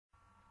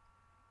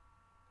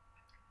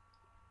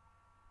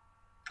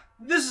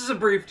This is a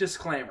brief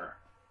disclaimer.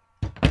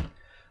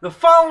 The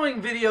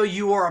following video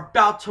you are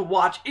about to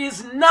watch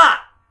is not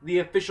the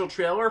official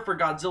trailer for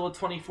Godzilla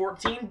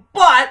 2014,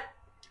 but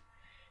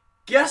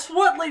guess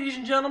what, ladies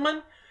and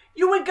gentlemen?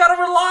 You ain't gotta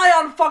rely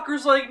on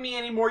fuckers like me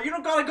anymore. You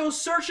don't gotta go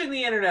searching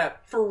the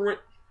internet for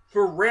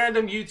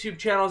random YouTube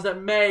channels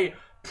that may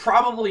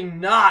probably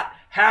not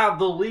have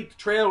the leaked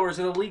trailers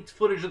and the leaked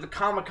footage of the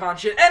Comic-Con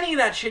shit, any of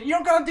that shit. You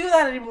don't gotta do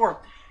that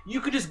anymore. You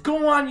could just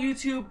go on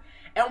YouTube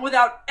and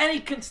without any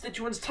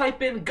constituents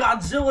type in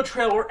Godzilla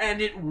trailer and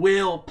it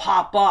will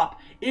pop up.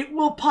 It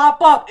will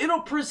pop up.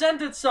 It'll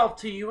present itself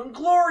to you in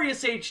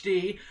glorious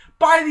HD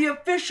by the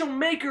official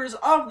makers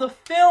of the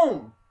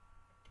film.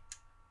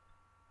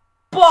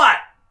 But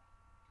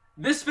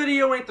this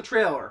video ain't the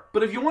trailer.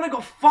 But if you want to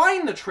go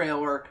find the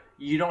trailer,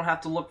 you don't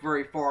have to look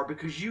very far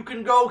because you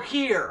can go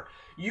here.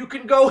 You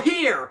can go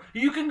here.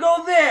 You can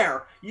go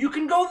there. You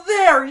can go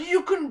there.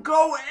 You can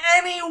go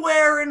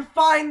anywhere and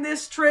find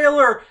this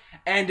trailer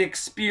and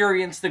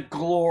experience the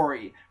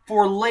glory.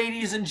 For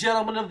ladies and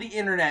gentlemen of the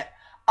internet,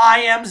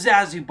 I am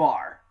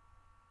Zazubaar,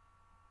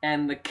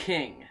 and the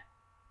king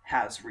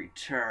has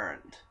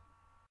returned.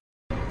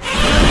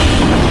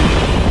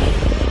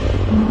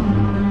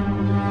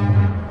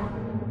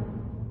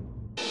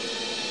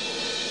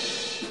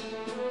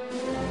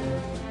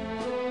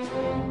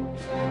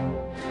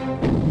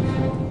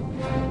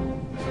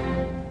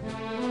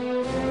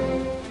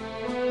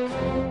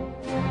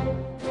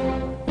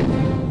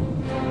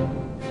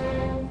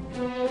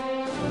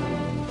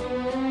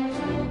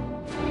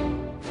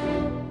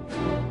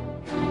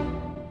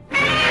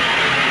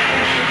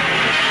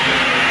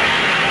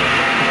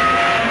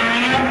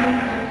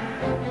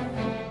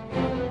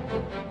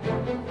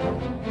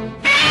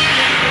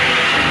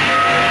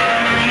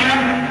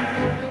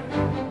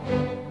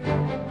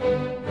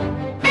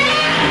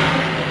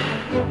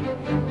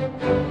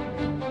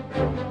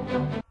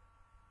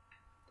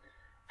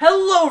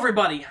 Hello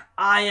everybody,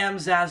 I am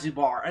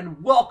Zazubaar,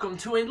 and welcome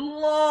to a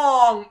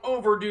long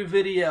overdue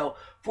video.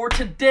 For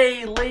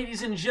today,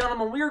 ladies and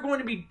gentlemen, we are going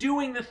to be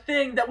doing the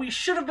thing that we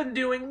should have been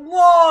doing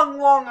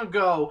long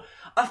ago.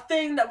 A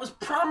thing that was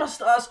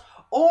promised us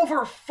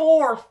over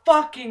 4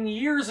 fucking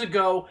years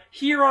ago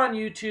here on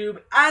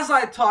YouTube, as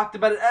I talked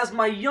about it as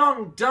my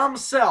young, dumb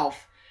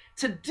self.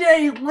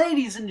 Today,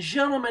 ladies and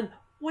gentlemen,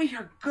 we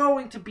are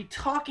going to be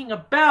talking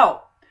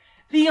about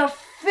the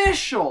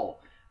official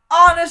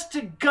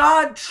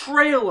honest-to-God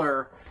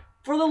trailer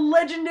for the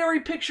Legendary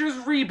Pictures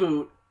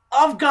reboot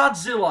of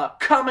Godzilla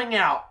coming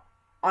out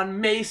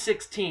on May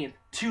 16th,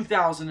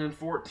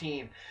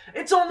 2014.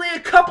 It's only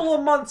a couple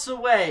of months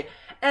away,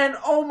 and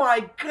oh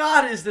my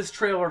god is this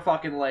trailer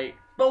fucking late.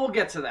 But we'll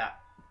get to that.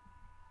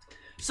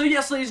 So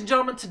yes, ladies and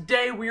gentlemen,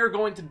 today we are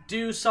going to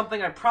do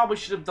something I probably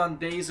should have done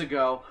days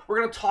ago. We're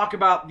going to talk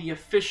about the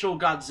official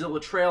Godzilla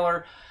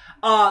trailer.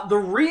 The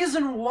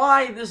reason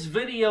why this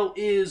video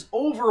is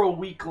over a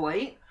week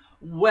late,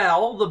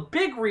 well, the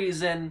big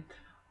reason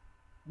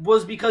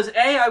was because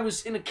A, I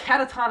was in a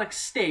catatonic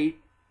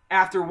state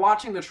after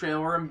watching the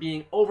trailer and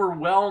being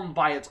overwhelmed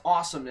by its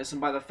awesomeness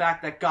and by the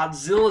fact that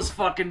Godzilla's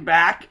fucking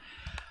back.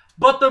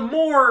 But the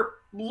more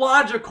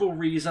logical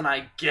reason,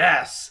 I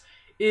guess,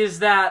 is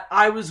that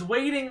I was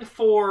waiting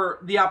for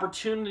the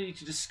opportunity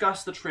to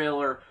discuss the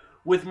trailer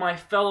with my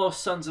fellow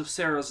Sons of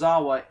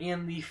Sarazawa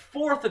in the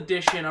 4th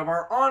edition of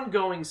our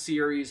ongoing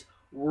series,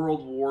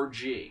 World War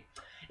G,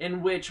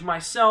 in which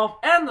myself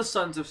and the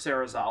Sons of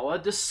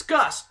Sarazawa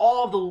discuss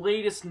all of the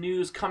latest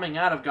news coming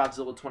out of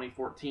Godzilla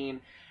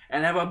 2014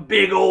 and have a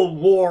big old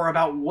war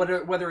about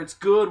whether it's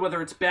good, whether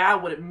it's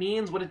bad, what it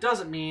means, what it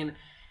doesn't mean,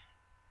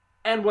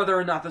 and whether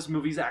or not this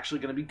movie's actually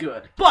going to be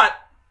good. But,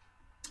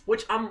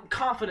 which I'm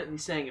confident in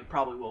saying it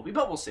probably will be,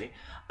 but we'll see.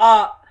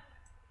 I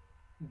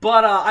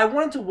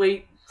wanted to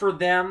wait for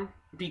them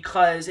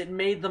because it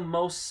made the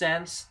most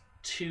sense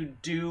to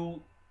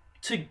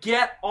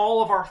get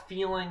all of our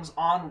feelings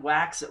on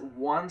wax at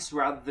once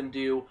rather than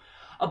do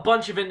a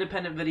bunch of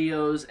independent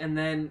videos and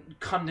then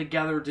come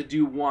together to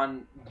do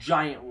one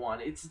giant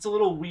one. It's a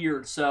little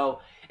weird,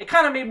 so it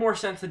kind of made more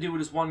sense to do it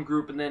as one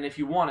group and then if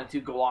you wanted to,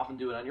 go off and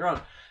do it on your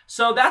own.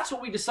 So that's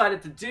what we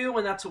decided to do,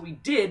 and that's what we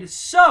did.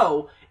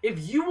 So,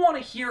 if you want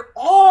to hear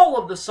all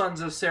of the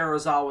Sons of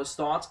Sarazawa's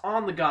thoughts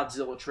on the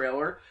Godzilla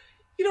trailer,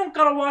 you don't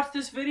gotta watch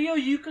this video.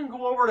 You can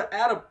go over to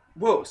Adam...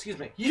 Whoa, excuse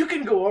me. You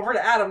can go over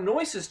to Adam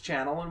Noyce's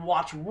channel and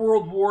watch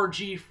World War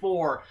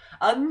G4,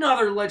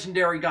 another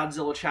legendary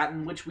Godzilla chat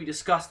in which we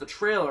discuss the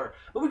trailer.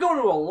 But we go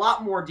into a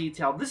lot more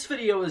detail. This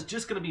video is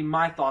just going to be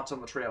my thoughts on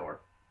the trailer.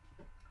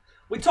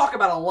 We talk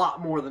about a lot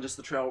more than just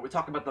the trailer. We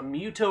talk about the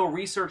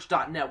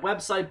MutoResearch.net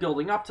website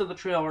building up to the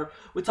trailer.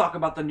 We talk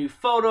about the new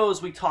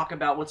photos. We talk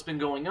about what's been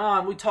going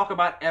on. We talk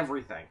about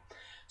everything.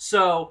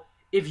 So,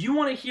 if you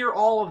want to hear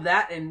all of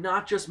that and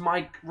not just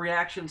my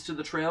reactions to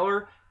the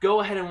trailer,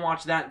 go ahead and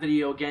watch that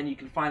video again. You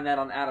can find that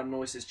on Adam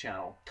Noyce's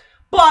channel.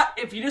 But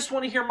if you just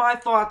want to hear my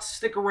thoughts,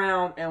 stick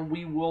around and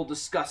we will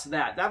discuss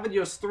that. That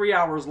video is 3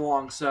 hours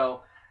long,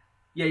 so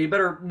yeah, you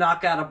better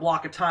knock out a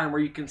block of time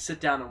where you can sit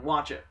down and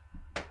watch it.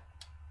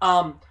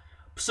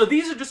 So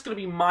these are just going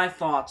to be my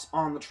thoughts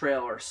on the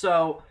trailer.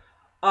 So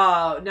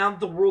now that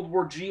the World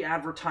War G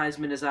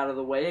advertisement is out of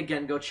the way,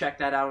 again, go check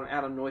that out on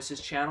Adam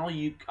Noyce's channel.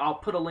 I'll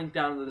put a link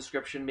down in the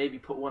description, maybe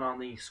put one on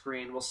the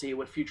screen. We'll see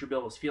what Future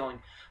Bill is feeling.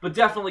 But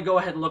definitely go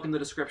ahead and look in the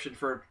description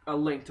for a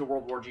link to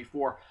World War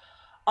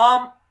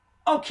G4.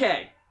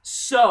 Okay,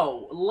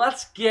 so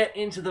let's get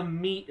into the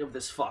meat of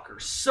this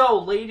fucker. So,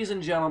 ladies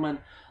and gentlemen,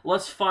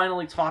 let's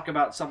finally talk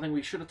about something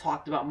we should have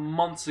talked about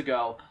months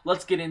ago.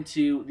 Let's get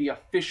into the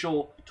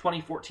official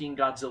 2014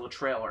 Godzilla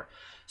trailer.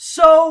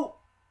 So,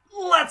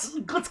 let's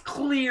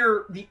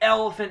clear the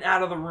elephant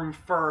out of the room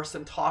first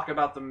and talk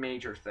about the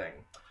major thing.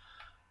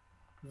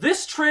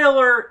 This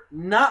trailer,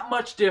 not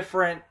much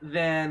different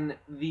than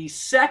the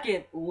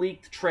second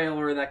leaked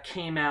trailer that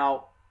came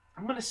out,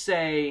 I'm going to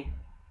say...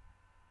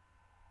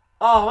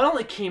 Oh, it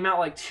only came out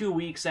like 2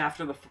 weeks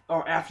after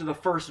the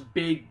first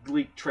big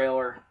leaked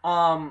trailer.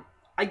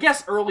 I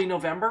guess early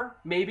November,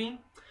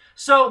 maybe.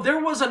 So there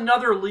was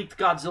another leaked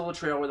Godzilla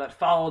trailer that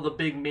followed the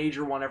big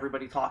major one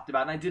everybody talked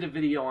about, and I did a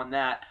video on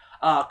that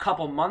a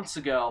couple months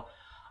ago,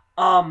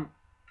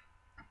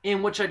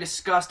 in which I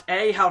discussed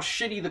how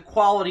shitty the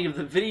quality of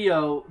the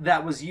video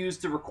that was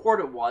used to record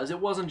it was. It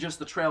wasn't just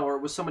the trailer;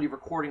 it was somebody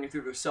recording it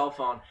through their cell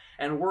phone,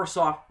 and worse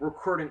off,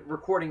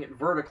 recording it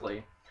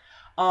vertically.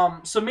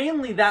 So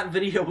mainly that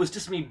video was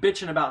just me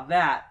bitching about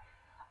that.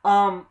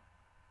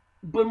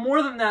 But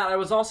more than that, I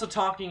was also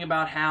talking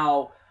about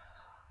how,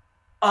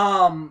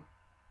 I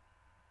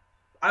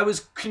was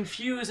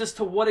confused as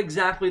to what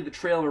exactly the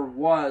trailer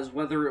was,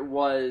 whether it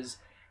was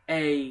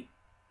the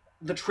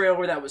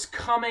trailer that was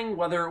coming,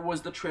 whether it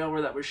was the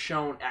trailer that was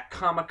shown at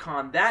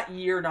Comic-Con that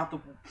year, not the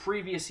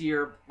previous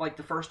year, like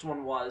the first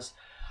one was,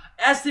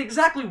 as to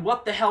exactly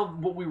what the hell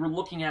what we were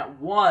looking at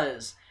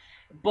was.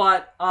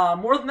 But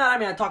more than that, I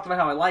mean, I talked about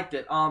how I liked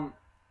it. But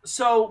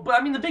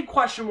I mean, the big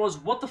question was,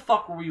 what the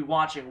fuck were we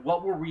watching?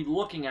 What were we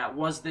looking at?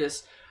 Was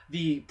this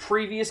the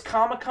previous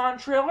Comic-Con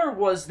trailer?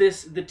 Was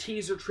this the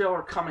teaser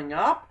trailer coming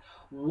up?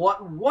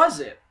 What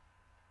was it?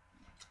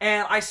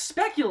 And I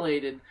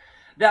speculated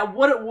that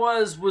what it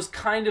was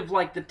kind of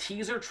like the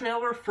teaser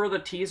trailer for the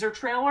teaser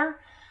trailer.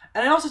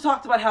 And I also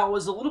talked about how it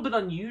was a little bit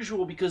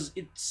unusual because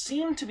it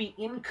seemed to be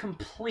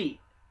incomplete.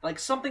 Like,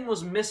 something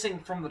was missing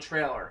from the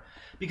trailer.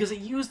 Because it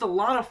used a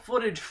lot of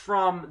footage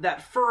from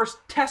that first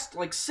test,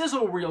 like,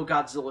 sizzle reel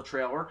Godzilla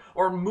trailer,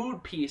 or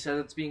mood piece, as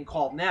it's being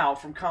called now,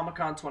 from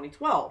Comic-Con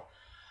 2012.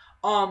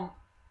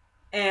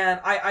 And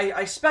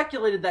I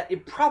speculated that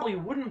it probably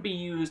wouldn't be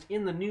used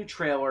in the new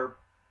trailer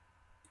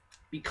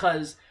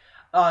because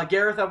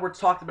Gareth Edwards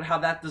talked about how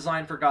that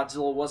design for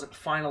Godzilla wasn't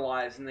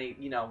finalized, and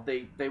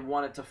they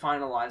wanted to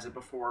finalize it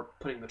before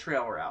putting the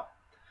trailer out.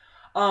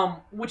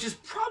 Which is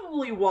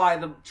probably why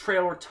the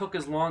trailer took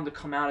as long to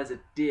come out as it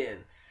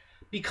did.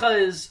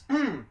 Because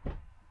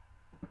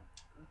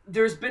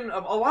there's been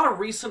a lot of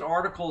recent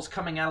articles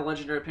coming out of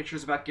Legendary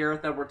Pictures about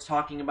Gareth Edwards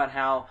talking about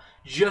how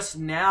just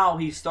now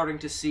he's starting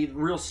to see the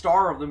real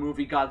star of the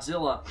movie,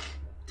 Godzilla,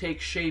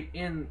 take shape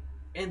in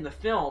the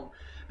film.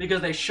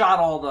 Because they shot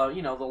all the,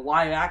 the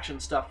live-action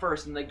stuff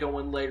first, and they go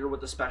in later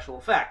with the special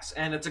effects.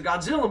 And it's a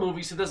Godzilla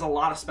movie, so there's a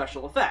lot of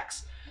special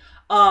effects.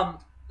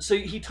 So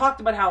he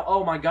talked about how,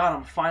 oh my god,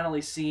 I'm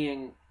finally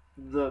seeing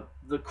the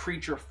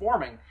creature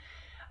forming.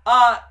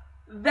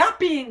 That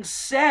being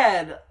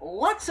said,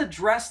 let's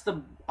address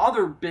the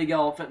other big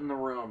elephant in the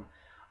room.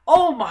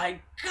 Oh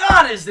my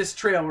god, is this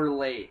trailer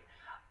late?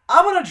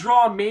 I'm going to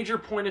draw a major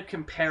point of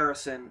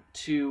comparison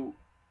to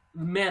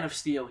Man of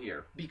Steel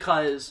here.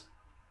 Because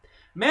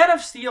Man of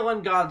Steel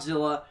and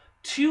Godzilla,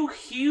 two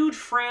huge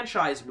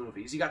franchise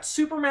movies. You got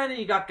Superman and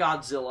you got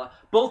Godzilla,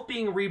 both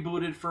being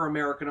rebooted for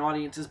American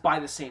audiences by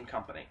the same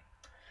company.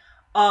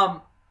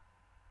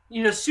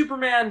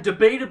 Superman,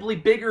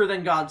 debatably bigger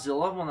than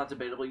Godzilla. Well, not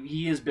debatably,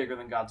 he is bigger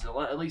than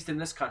Godzilla, at least in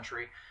this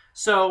country.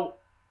 So,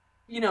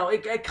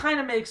 it kind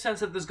of makes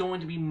sense that there's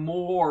going to be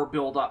more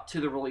build-up to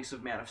the release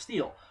of Man of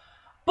Steel.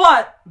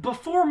 But,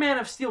 before Man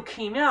of Steel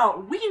came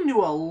out, we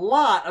knew a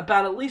lot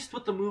about at least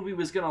what the movie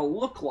was going to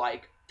look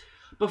like.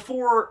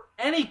 Before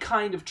any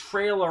kind of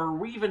trailer,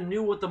 we even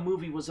knew what the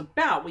movie was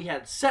about. We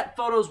had set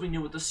photos, we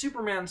knew what the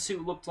Superman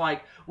suit looked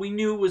like, we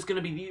knew it was going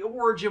to be the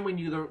origin, we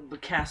knew the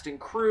cast and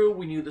crew,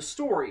 we knew the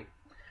story.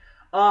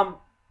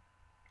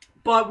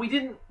 But we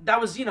didn't,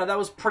 that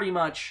was pretty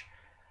much,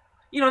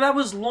 that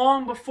was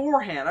long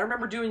beforehand. I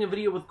remember doing a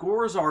video with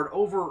Gorzard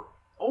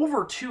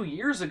over 2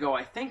 years ago,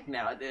 I think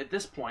now, at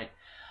this point,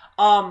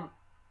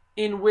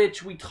 in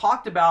which we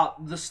talked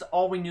about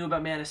all we knew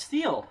about Man of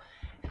Steel.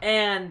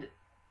 And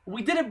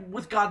we did it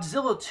with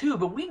Godzilla too,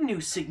 but we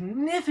knew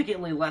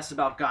significantly less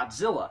about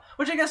Godzilla,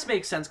 which I guess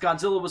makes sense.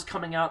 Godzilla was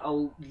coming out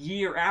a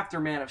year after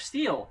Man of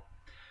Steel.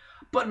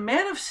 But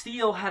Man of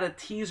Steel had a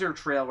teaser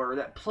trailer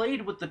that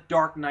played with The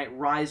Dark Knight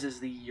Rises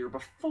the year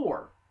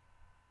before.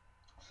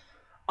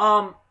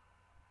 Over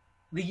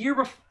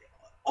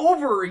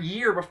a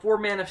year before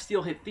Man of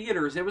Steel hit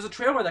theaters, there was a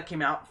trailer that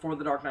came out for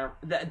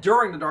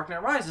during The Dark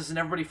Knight Rises, and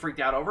everybody freaked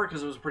out over it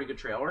because it was a pretty good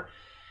trailer.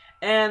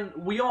 And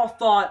we all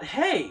thought,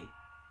 hey,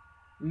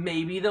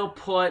 maybe they'll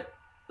put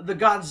the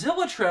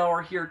Godzilla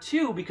trailer here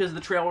too, because the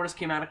trailer just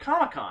came out of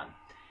Comic-Con.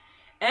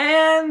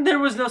 And there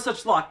was no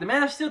such luck. The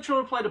Man of Steel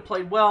trailer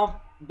played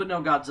well, but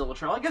no Godzilla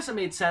trailer. I guess it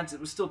made sense. It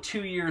was still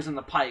 2 years in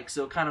the pike,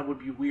 so it kind of would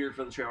be weird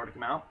for the trailer to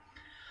come out.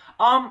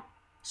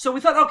 So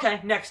we thought,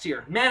 okay, next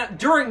year.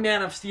 During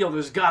Man of Steel,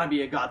 there's got to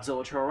be a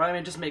Godzilla trailer, right? I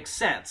mean, it just makes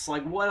sense.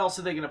 Like, what else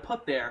are they going to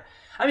put there?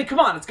 I mean, come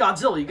on, it's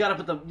Godzilla. You got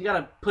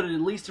to put it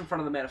at least in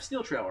front of the Man of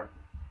Steel trailer.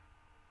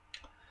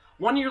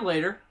 1 year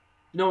later,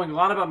 knowing a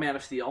lot about Man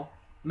of Steel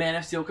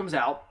comes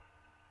out.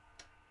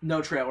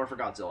 No trailer for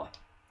Godzilla.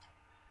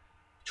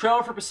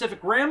 Trailer for Pacific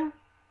Rim.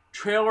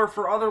 Trailer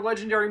for other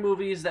legendary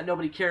movies that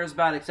nobody cares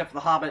about except for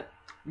The Hobbit.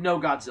 No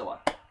Godzilla.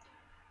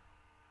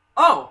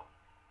 Oh.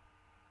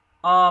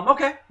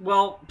 Okay.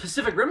 Well,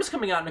 Pacific Rim is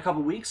coming out in a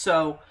couple weeks,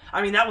 so,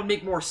 I mean, that would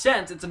make more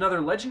sense. It's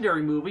another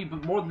legendary movie,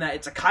 but more than that,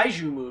 it's a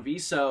kaiju movie,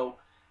 so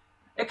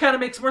it kind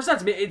of makes more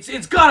sense. I mean,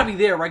 it's got to be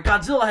there, right?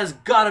 Godzilla has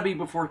got to be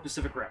before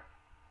Pacific Rim.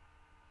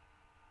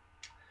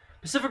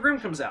 Pacific Rim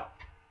comes out.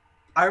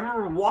 I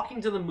remember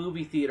walking to the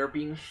movie theater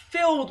being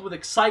filled with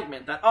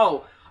excitement that,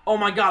 oh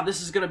my god,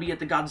 this is going to be it.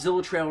 The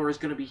Godzilla trailer is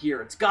going to be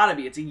here. It's got to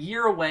be. It's a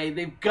year away.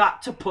 They've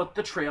got to put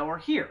the trailer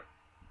here.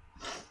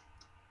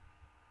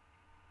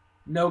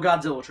 No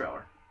Godzilla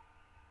trailer.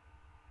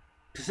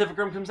 Pacific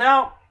Rim comes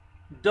out,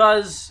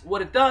 does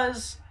what it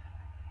does.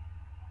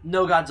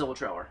 No Godzilla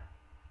trailer.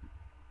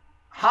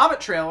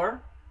 Hobbit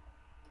trailer,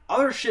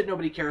 other shit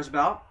nobody cares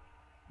about.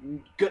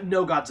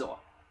 No Godzilla.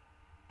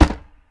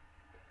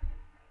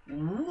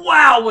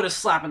 Wow, what a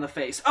slap in the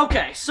face.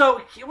 Okay,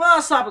 so,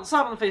 well, slap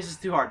in the face is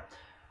too hard.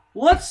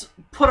 Let's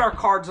put our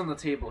cards on the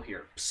table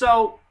here.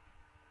 So,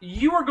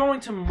 you are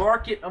going to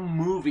market a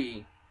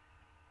movie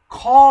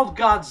called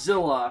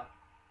Godzilla,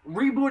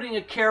 rebooting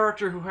a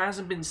character who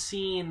hasn't been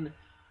seen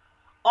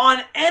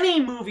on any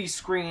movie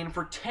screen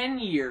for 10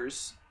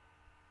 years,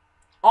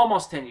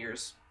 almost 10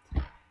 years,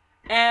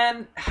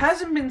 and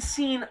hasn't been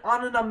seen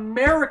on an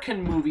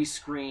American movie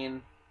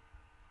screen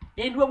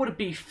in, what would it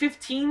be,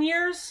 15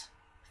 years?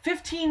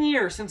 15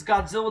 years since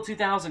Godzilla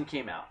 2000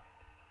 came out.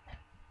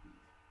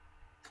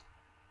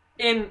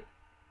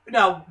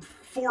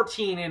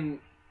 14 in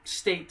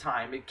state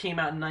time. It came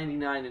out in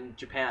 99 in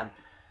Japan.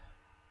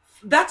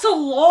 That's a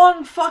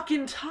long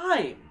fucking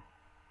time.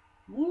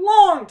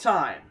 Long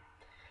time.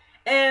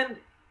 And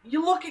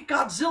you look at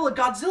Godzilla.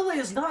 Godzilla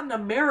is not an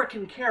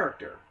American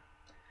character.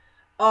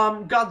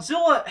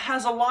 Godzilla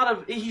has a lot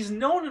of... He's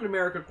known in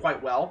America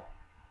quite well.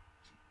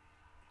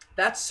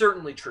 That's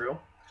certainly true.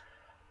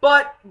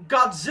 But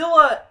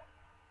Godzilla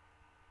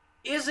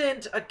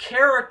isn't a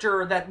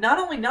character that not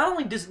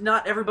only does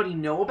not everybody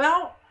know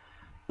about,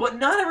 but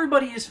not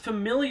everybody is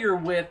familiar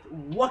with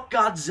what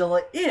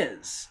Godzilla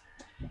is.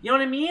 You know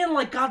what I mean?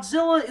 Like,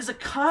 Godzilla is a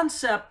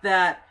concept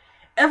that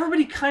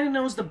everybody kind of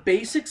knows the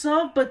basics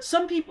of, but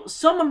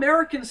some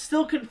Americans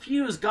still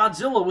confuse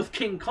Godzilla with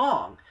King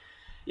Kong.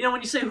 You know,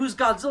 when you say, who's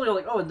Godzilla, you're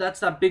like, oh, that's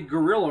that big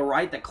gorilla,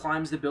 right, that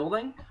climbs the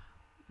building?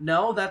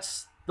 No,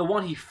 that's the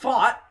one he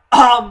fought.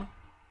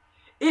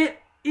 It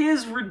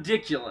is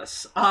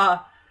ridiculous.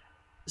 I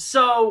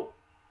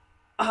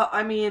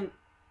mean,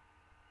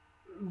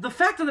 the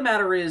fact of the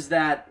matter is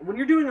that when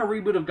you're doing a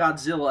reboot of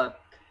Godzilla,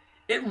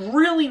 you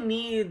really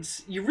need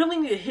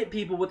to hit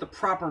people with the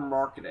proper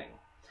marketing.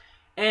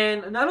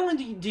 And not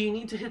only do you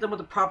need to hit them with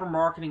the proper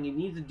marketing, you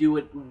need to do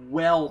it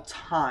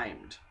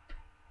well-timed.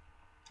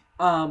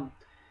 And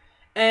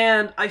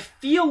I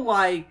feel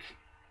like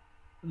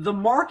the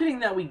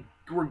marketing that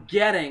we're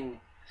getting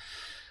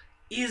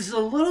is a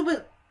little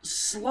bit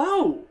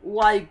slow.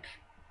 Like,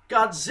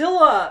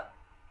 Godzilla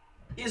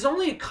is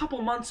only a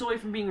couple months away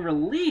from being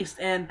released,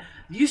 and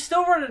you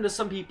still run into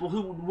some people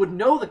who would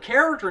know the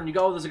character, and you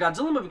go, oh, there's a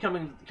Godzilla movie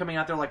coming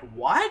out. They're like,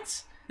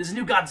 what? There's a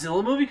new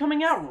Godzilla movie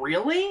coming out?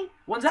 Really?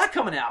 When's that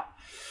coming out?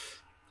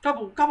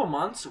 Couple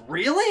months?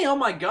 Really? Oh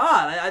my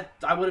god.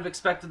 I would have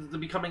expected it to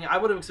be coming. I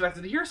would have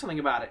expected to hear something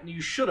about it, and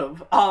you should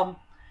have.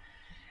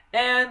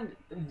 And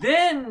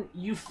then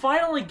you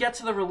finally get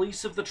to the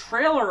release of the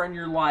trailer, and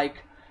you're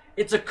like,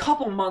 it's a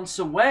couple months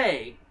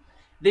away.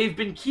 They've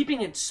been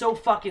keeping it so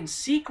fucking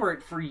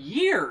secret for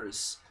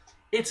years.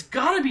 It's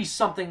gotta be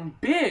something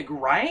big,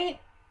 right?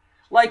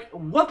 Like,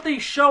 what they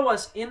show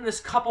us in this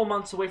couple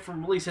months away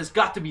from release has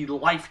got to be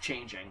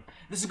life-changing.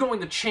 This is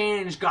going to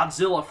change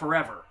Godzilla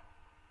forever.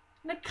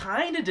 And it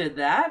kinda did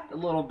that, a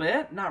little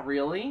bit. Not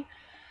really.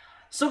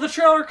 So the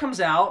trailer comes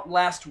out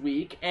last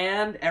week,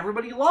 and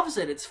everybody loves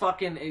it. It's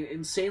fucking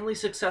insanely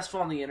successful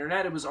on the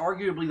internet. It was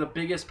arguably the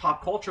biggest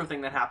pop culture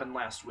thing that happened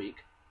last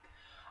week.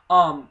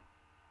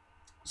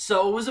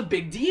 So it was a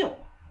big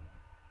deal.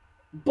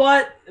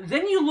 But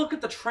then you look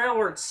at the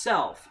trailer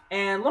itself,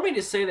 and let me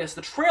just say this,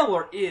 the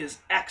trailer is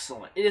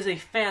excellent. It is a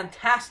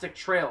fantastic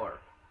trailer.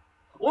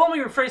 Well, let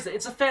me rephrase it.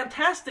 It's a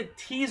fantastic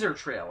teaser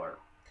trailer.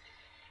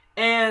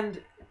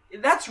 And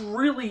that's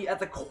really at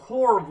the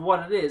core of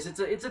what it is.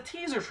 It's a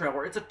teaser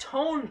trailer. It's a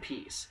tone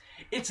piece.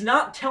 It's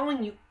not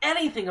telling you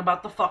anything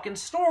about the fucking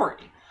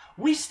story.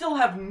 We still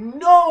have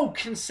no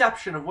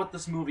conception of what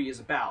this movie is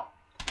about.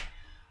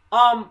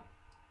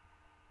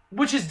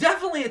 which is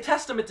definitely a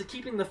testament to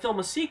keeping the film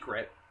a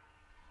secret.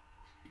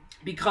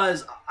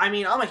 Because, I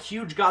mean, I'm a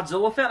huge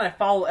Godzilla fan. I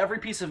follow every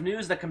piece of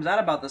news that comes out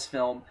about this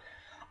film.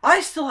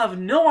 I still have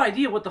no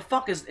idea what the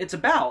fuck it's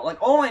about.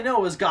 Like, all I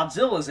know is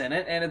Godzilla's in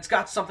it, and it's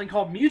got something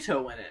called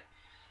Muto in it.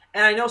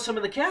 And I know some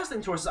of the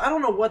casting choices. I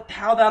don't know what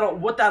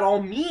that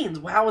all means,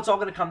 how it's all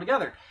going to come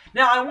together.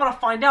 Now, I want to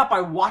find out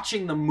by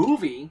watching the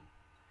movie,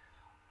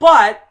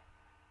 but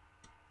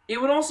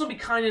it would also be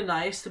kind of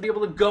nice to be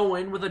able to go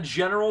in with a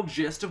general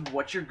gist of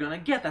what you're going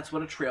to get. That's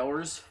what a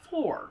trailer is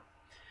for.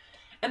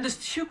 And there's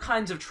two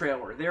kinds of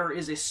trailer. There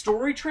is a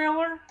story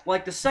trailer,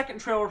 like the second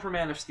trailer for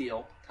Man of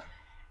Steel,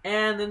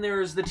 and then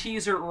there's the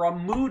teaser or a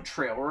mood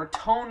trailer or a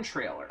tone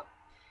trailer.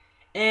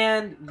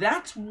 And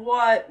that's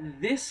what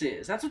this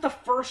is. That's what the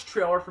first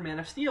trailer for Man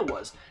of Steel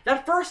was.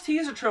 That first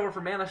teaser trailer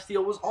for Man of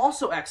Steel was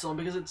also excellent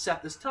because it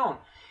set this tone.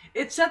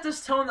 It set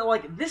this tone that,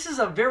 like, this is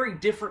a very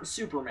different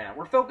Superman.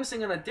 We're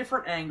focusing on a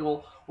different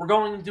angle. We're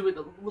going to do it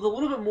with a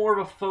little bit more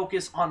of a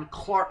focus on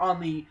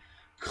the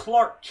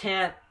Clark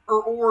Kent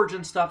or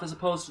origin stuff as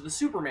opposed to the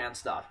Superman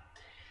stuff.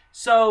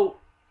 So,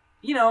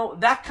 you know,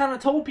 that kind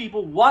of told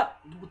people what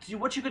you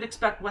could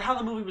expect, how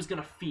the movie was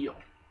going to feel.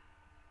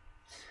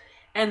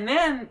 And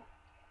then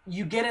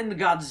you get into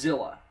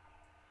Godzilla.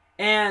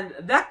 And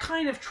that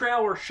kind of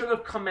trailer should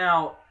have come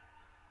out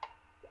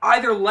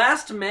either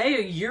last May,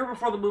 a year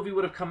before the movie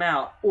would have come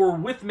out, or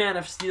with Man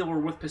of Steel or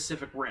with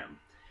Pacific Rim.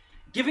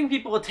 Giving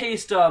people a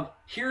taste of,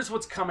 here's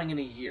what's coming in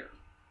a year.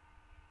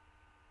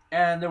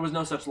 And there was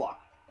no such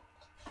luck.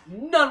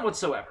 None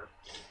whatsoever.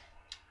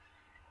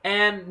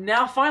 And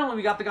now finally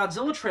we got the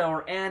Godzilla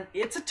trailer, and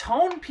it's a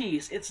tone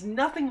piece. It's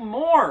nothing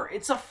more.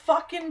 It's a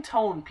fucking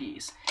tone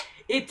piece.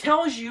 It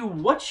tells you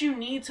what you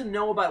need to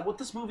know about what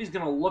this movie's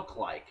going to look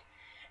like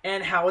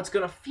and how it's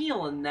going to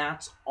feel, and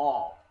that's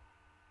all.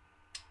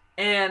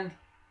 And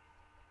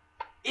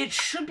it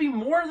should be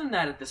more than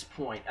that at this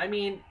point. I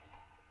mean,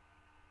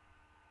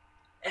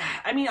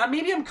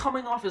 maybe I'm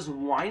coming off as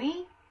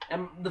whiny,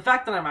 and the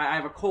fact that I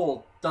have a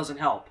cold doesn't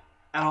help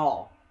at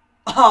all.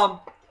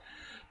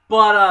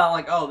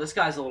 Like, oh, this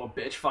guy's a little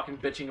bitch, fucking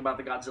bitching about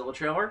the Godzilla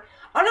trailer.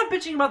 I'm not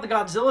bitching about the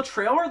Godzilla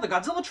trailer. The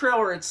Godzilla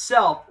trailer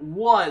itself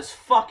was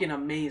fucking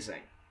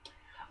amazing.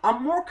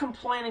 I'm more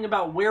complaining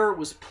about where it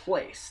was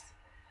placed.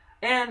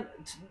 And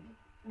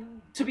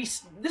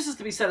this is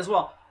to be said as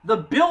well, the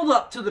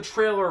build-up to the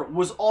trailer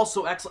was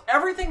also excellent.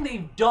 Everything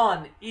they've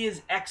done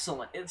is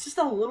excellent. It's just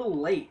a little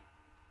late.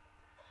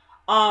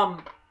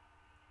 But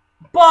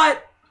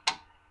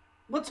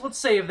let's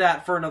save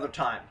that for another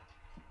time.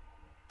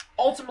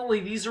 Ultimately,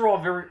 these are all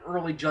very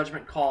early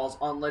judgment calls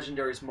on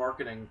Legendary's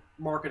marketing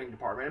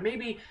department. And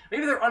maybe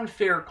they're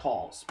unfair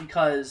calls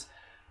because,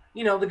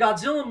 you know, the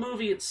Godzilla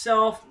movie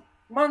itself,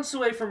 months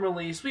away from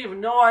release, we have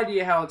no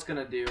idea how it's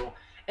going to do.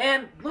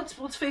 And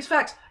let's face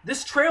facts,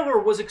 this trailer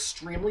was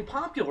extremely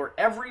popular.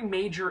 Every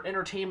major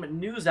entertainment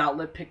news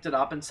outlet picked it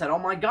up and said, oh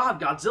my god,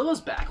 Godzilla's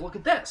back, look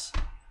at this.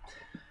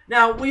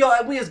 Now, we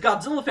as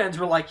Godzilla fans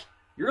were like,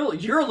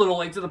 you're a little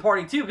late to the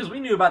party too, because we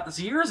knew about this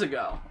years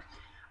ago.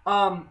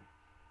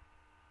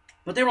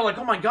 But they were like,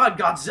 oh my god,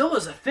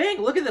 Godzilla's a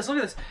thing, look at this, look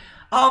at this.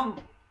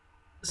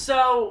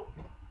 So,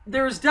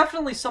 there's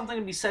definitely something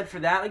to be said for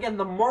that. Again,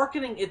 the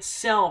marketing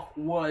itself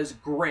was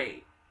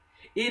great.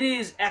 It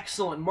is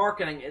excellent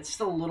marketing. It's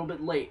still a little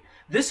bit late.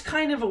 This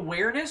kind of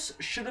awareness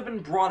should have been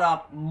brought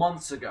up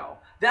months ago.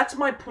 That's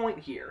my point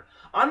here.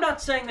 I'm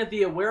not saying that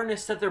the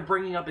awareness that they're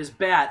bringing up is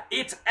bad.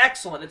 It's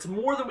excellent. It's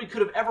more than we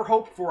could have ever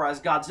hoped for as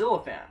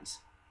Godzilla fans.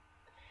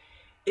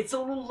 It's a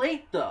little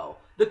late, though.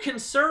 The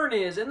concern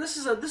is, and this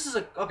is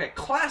a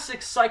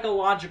classic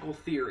psychological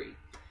theory.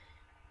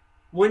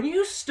 When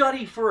you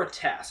study for a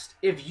test,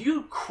 if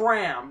you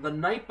cram the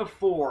night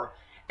before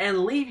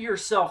and leave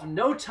yourself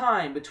no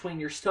time between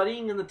your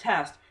studying and the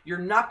test, you're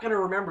not going to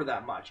remember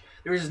that much.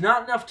 There is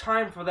not enough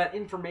time for that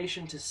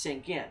information to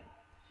sink in.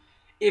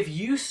 If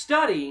you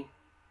study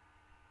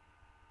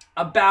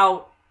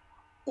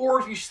or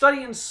if you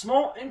study in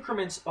small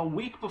increments a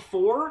week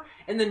before,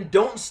 and then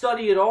don't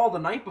study at all the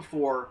night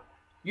before,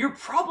 you're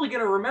probably going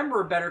to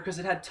remember it better because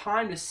it had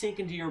time to sink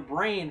into your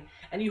brain,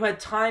 and you had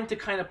time to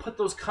kind of put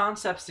those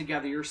concepts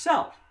together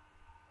yourself.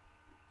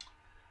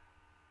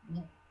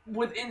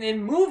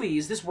 In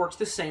movies, this works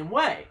the same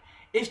way.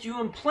 If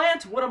you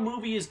implant what a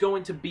movie is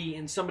going to be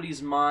in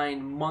somebody's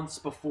mind months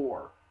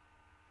before,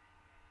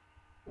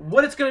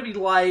 what it's going to be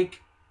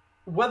like,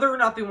 whether or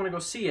not they want to go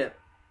see it,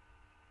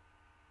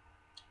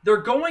 they're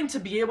going to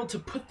be able to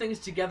put things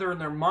together in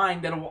their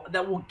mind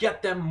that will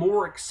get them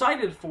more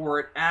excited for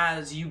it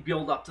as you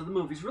build up to the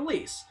movie's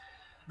release.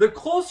 The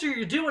closer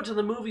you do it to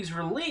the movie's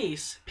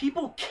release,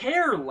 people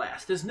care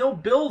less. There's no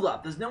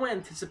build-up. There's no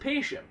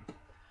anticipation.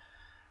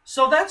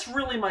 So that's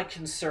really my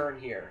concern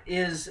here,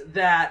 is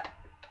that,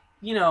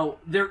 you know,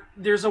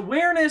 there's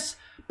awareness,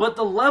 but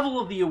the level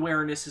of the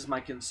awareness is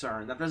my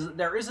concern. That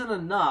there isn't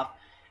enough,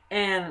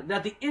 and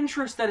that the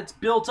interest that it's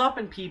built up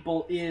in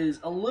people is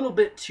a little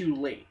bit too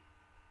late.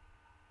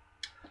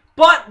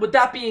 But, with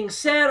that being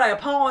said, I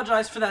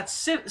apologize for that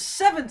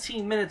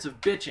 17 minutes of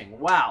bitching.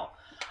 Wow.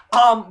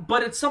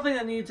 But it's something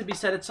that needed to be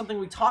said. It's something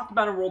we talked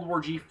about in World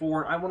War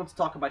G4. I wanted to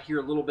talk about here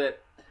a little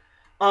bit.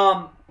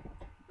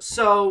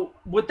 So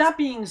with that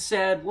being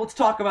said, let's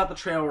talk about the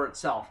trailer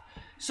itself.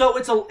 So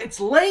it's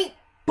late,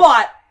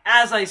 but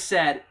as I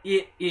said,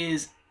 it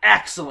is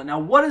excellent. Now,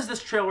 what does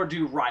this trailer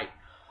do right?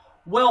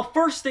 Well,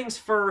 first things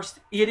first,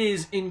 it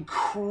is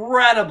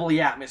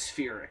incredibly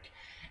atmospheric.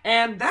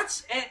 And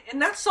that's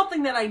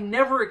something that I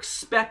never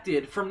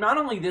expected from not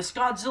only this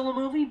Godzilla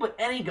movie, but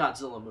any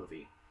Godzilla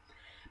movie.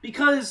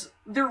 Because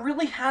there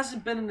really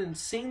hasn't been an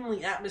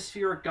insanely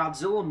atmospheric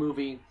Godzilla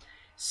movie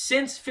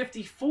since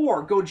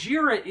 '54.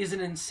 Gojira is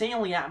an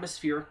insanely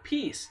atmospheric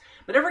piece.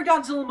 But every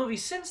Godzilla movie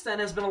since then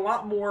has been a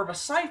lot more of a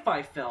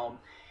sci-fi film.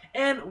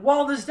 And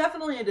while there's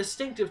definitely a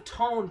distinctive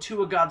tone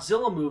to a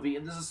Godzilla movie,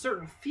 and there's a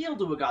certain feel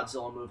to a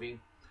Godzilla movie,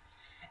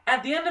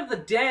 at the end of the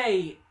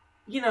day,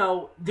 you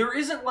know, there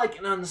isn't like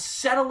an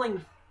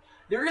unsettling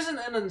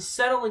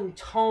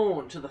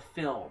tone to the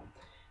film.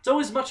 It's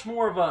always much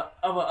more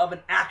of an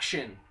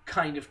action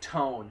kind of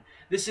tone.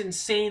 This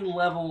insane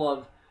level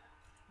of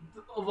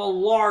a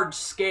large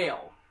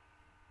scale.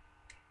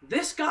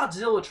 This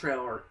Godzilla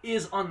trailer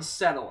is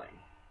unsettling.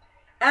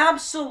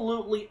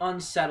 Absolutely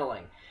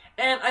unsettling.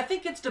 And I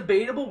think it's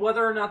debatable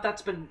whether or not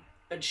that's been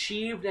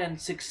achieved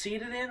and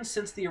succeeded in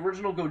since the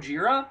original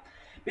Gojira.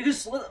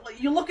 Because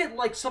you look at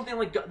like something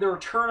like The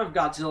Return of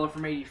Godzilla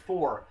from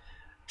 '84.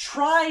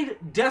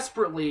 Tried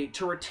desperately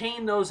to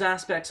retain those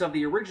aspects of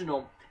the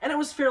original, and it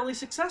was fairly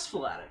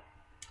successful at it.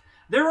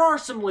 There are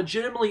some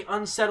legitimately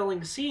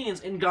unsettling scenes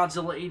in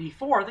Godzilla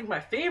 '84. I think my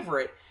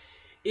favorite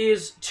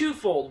is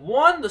twofold.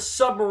 One, the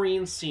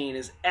submarine scene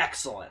is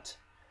excellent.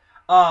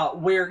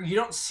 Where you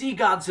don't see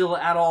Godzilla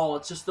at all.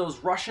 It's just those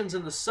Russians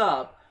in the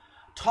sub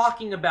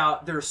talking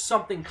about there's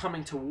something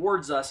coming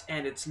towards us,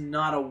 and it's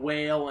not a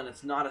whale, and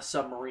it's not a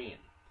submarine.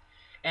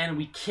 And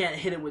we can't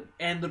hit it with...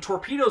 And the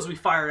torpedoes we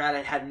fired at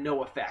it had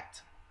no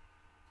effect.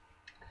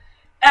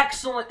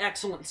 Excellent,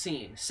 excellent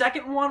scene.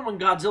 Second one, when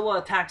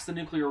Godzilla attacks the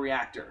nuclear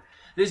reactor.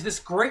 There's this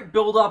great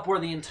build-up where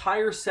the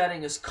entire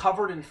setting is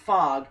covered in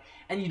fog,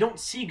 and you don't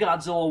see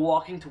Godzilla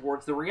walking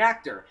towards the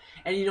reactor.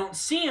 And you don't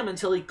see him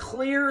until he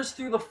clears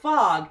through the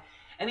fog,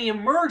 and he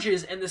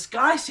emerges, and this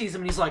guy sees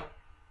him, and he's like...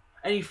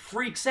 And he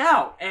freaks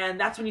out, and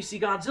that's when you see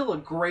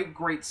Godzilla. Great,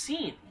 great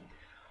scene.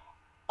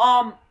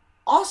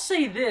 I'll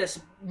say this,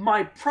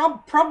 my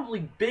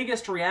probably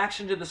biggest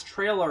reaction to this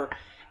trailer,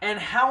 and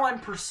how I'm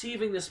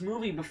perceiving this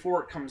movie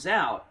before it comes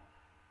out,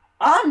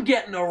 I'm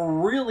getting a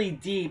really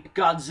deep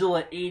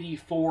Godzilla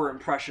 '84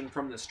 impression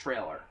from this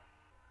trailer.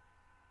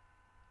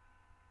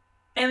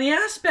 And the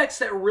aspects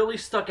that really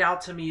stuck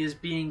out to me as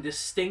being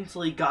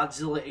distinctly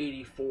Godzilla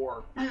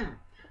 '84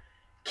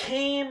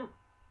 came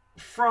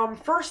from,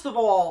 first of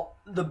all,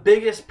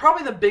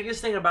 probably the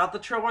biggest thing about the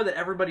trailer that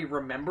everybody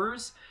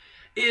remembers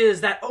is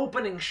that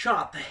opening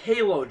shot, the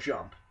halo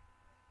jump,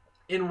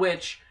 in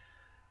which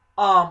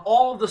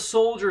all of the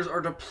soldiers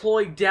are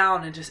deployed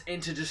down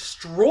into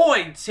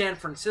destroyed San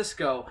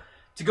Francisco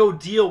to go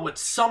deal with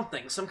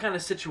something, some kind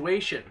of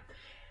situation.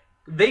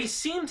 They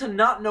seem to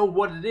not know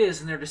what it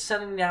is, and they're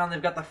descending down.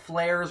 They've got the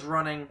flares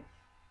running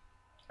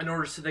in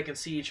order so they can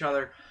see each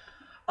other.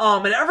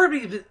 And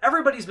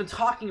everybody's been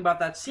talking about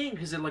that scene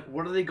because they're like,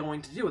 what are they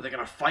going to do? Are they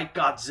going to fight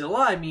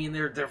Godzilla? I mean,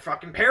 they're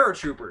fucking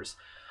paratroopers.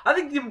 I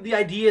think the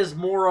idea is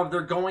more of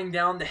they're going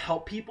down to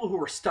help people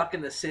who are stuck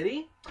in the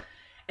city.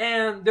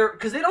 And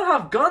because they don't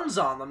have guns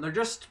on them. They're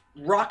just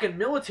rocking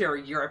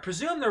military gear. I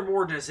presume they're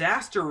more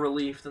disaster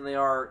relief than they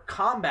are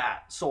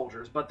combat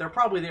soldiers, but they're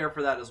probably there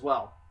for that as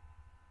well.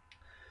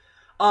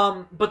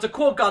 But to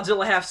quote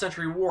Godzilla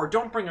Half-Century War,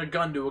 don't bring a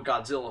gun to a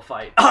Godzilla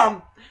fight.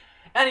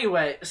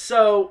 Anyway,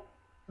 so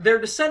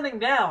they're descending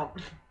down,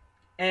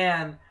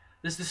 and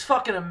there's this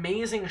fucking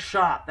amazing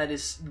shot that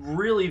is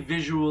really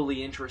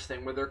visually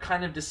interesting, where they're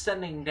kind of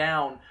descending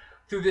down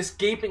through this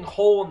gaping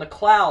hole in the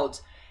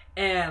clouds,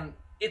 and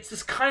it's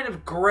this kind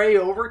of gray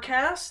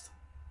overcast,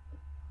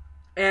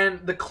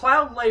 and the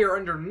cloud layer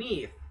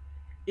underneath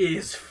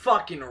is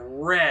fucking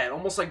red,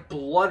 almost like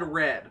blood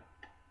red.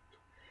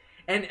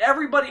 And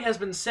everybody has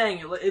been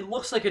saying it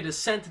looks like a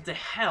descent into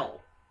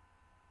hell.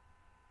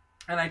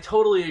 And I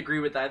totally agree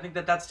with that. I think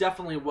that's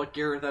definitely what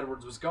Gareth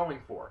Edwards was going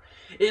for.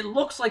 It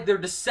looks like they're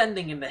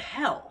descending into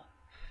hell.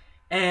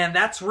 And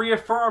that's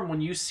reaffirmed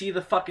when you see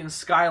the fucking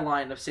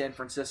skyline of San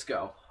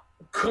Francisco.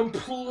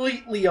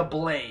 Completely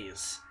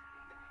ablaze.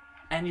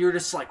 And you're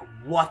just like,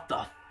 what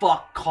the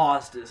fuck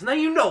caused this? Now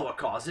you know what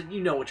caused it.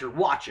 You know what you're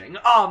watching.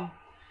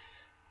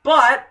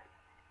 But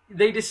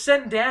they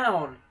descend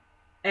down,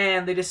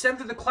 and they descend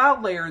through the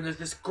cloud layer, and there's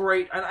this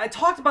great... And I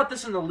talked about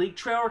this in the leaked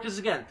trailer, because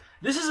again,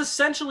 this is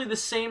essentially the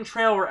same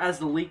trailer as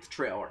the leaked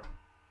trailer.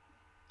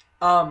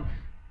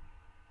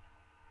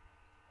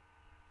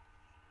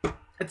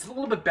 It's a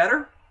little bit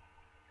better.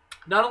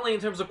 Not only in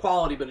terms of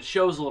quality, but it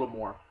shows a little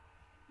more.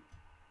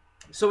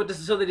 So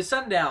they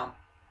descend down,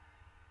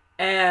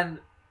 and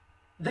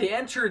they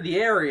enter the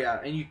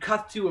area, and you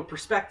cut to a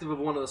perspective of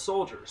one of the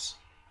soldiers.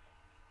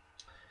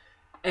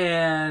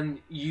 and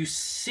you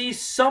see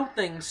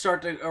something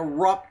start to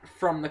erupt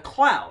from the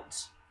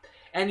clouds.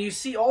 And you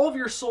see all of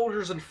your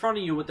soldiers in front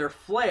of you with their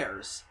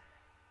flares.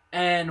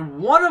 And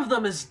one of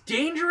them is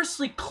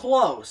dangerously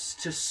close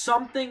to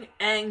something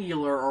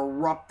angular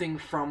erupting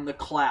from the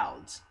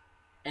clouds.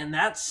 And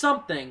that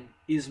something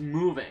is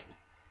moving.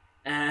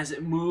 As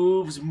it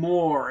moves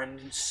more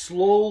and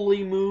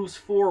slowly moves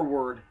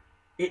forward,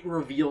 it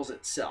reveals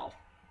itself.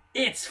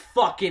 It's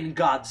fucking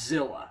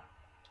Godzilla.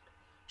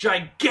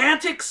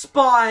 Gigantic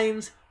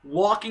spines,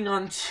 walking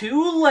on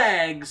two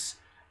legs,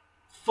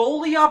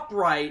 fully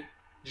upright,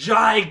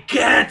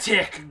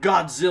 gigantic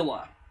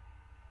Godzilla.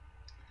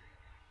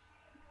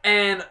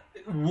 And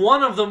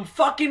one of them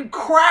fucking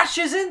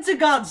crashes into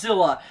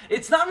Godzilla.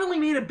 It's not really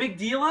made a big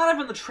deal out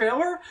of in the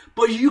trailer,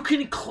 but you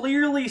can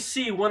clearly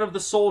see one of the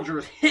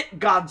soldiers hit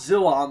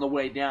Godzilla on the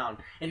way down.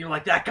 And you're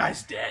like, that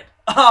guy's dead.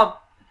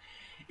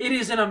 It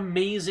is an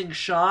amazing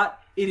shot.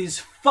 It is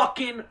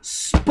fucking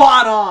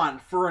spot on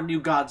for a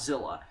new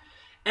Godzilla.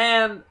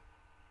 And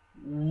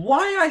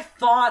why I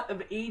thought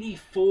of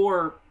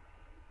 84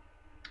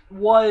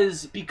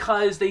 was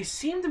because they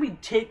seem to be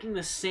taking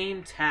the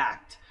same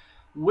tact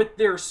with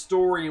their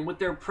story and with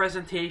their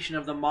presentation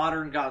of the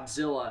modern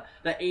Godzilla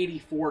that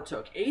 84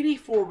 took.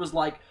 84 was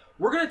like,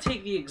 we're going to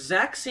take the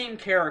exact same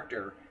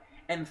character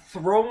and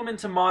throw him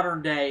into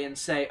modern day and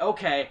say,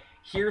 okay,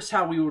 here's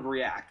how we would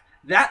react.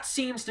 That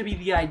seems to be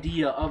the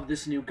idea of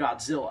this new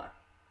Godzilla.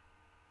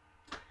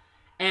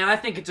 And I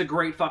think it's a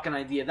great fucking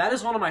idea. That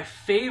is one of my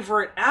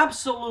favorite,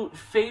 absolute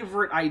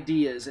favorite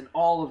ideas in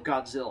all of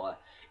Godzilla,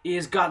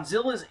 is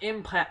Godzilla's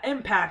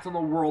impact on the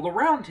world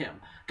around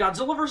him.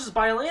 Godzilla vs.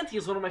 Biollante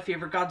is one of my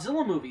favorite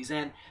Godzilla movies,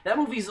 and that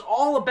movie is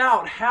all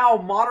about how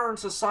modern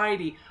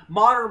society,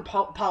 modern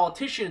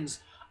politicians,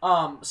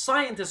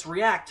 scientists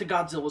react to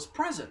Godzilla's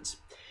presence.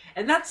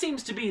 And that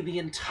seems to be the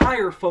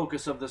entire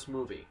focus of this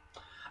movie.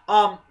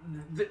 And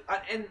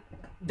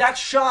that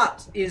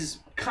shot is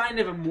kind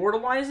of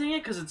immortalizing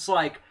it, because it's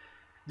like,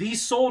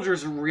 these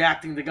soldiers are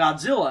reacting to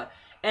Godzilla,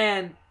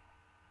 and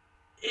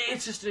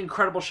it's just an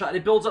incredible shot.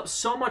 It builds up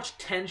so much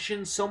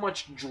tension, so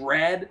much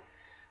dread,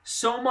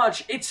 so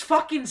much... It's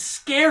fucking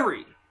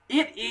scary.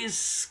 It is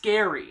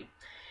scary.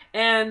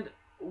 And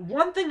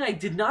one thing I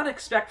did not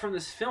expect from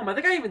this film, I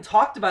think I even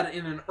talked about it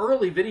in an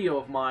early video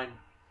of mine,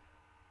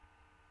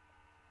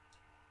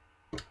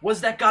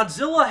 was that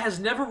Godzilla has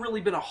never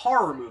really been a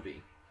horror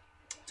movie.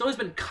 It's always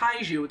been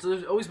kaiju, it's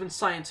always been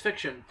science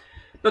fiction.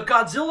 But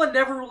Godzilla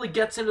never really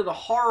gets into the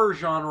horror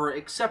genre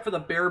except for the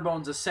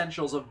bare-bones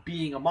essentials of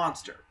being a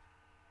monster.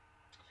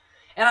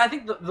 And I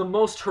think the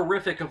most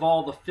horrific of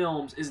all the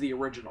films is the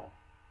original.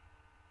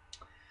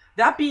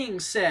 That being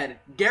said,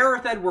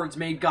 Gareth Edwards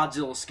made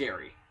Godzilla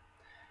scary.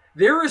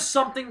 There is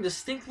something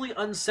distinctly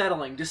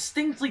unsettling,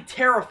 distinctly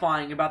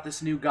terrifying about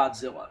this new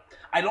Godzilla.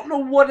 I don't know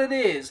what it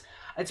is.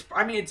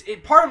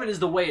 Part of it is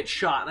the way it's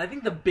shot, and I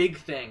think the big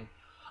thing,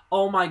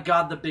 oh my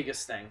god, the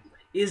biggest thing,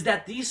 is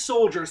that these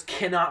soldiers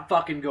cannot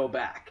fucking go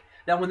back.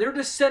 That when they're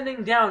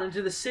descending down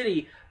into the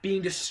city,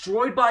 being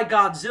destroyed by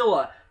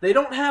Godzilla, they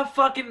don't have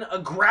fucking a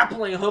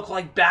grappling hook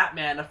like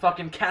Batman to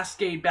fucking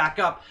cascade back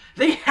up.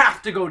 They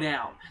have to go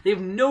down. They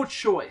have no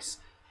choice.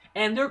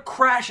 And they're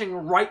crashing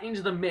right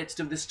into the midst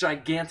of this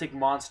gigantic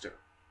monster.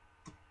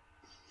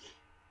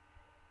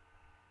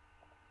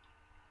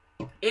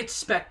 It's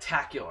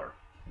spectacular.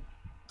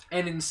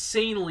 And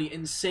insanely,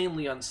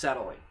 insanely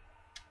unsettling.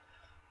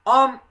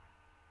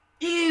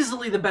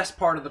 Easily the best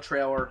part of the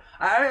trailer.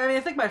 I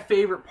think my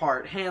favorite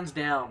part, hands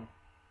down,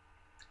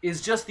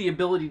 is just the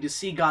ability to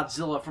see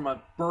Godzilla from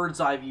a bird's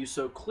eye view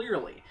so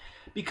clearly.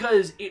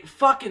 Because it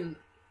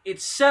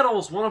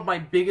settles one of my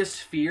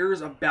biggest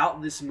fears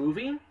about this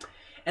movie,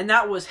 and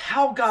that was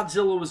how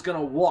Godzilla was going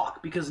to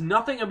walk, because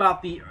nothing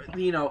about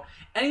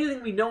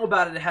anything we know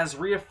about it has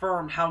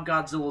reaffirmed how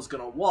Godzilla is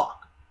going to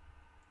walk.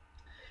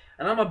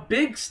 And I'm a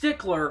big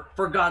stickler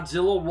for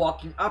Godzilla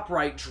walking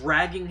upright,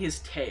 dragging his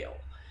tail.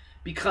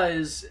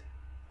 Because,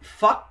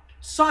 fuck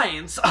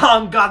science,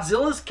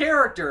 Godzilla's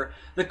character,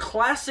 the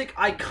classic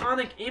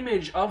iconic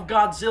image of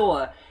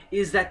Godzilla,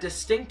 is that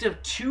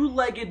distinctive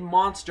two-legged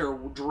monster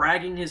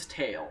dragging his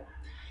tail.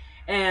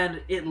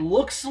 And it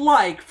looks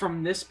like,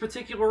 from this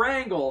particular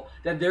angle,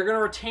 that they're going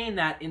to retain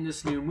that in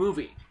this new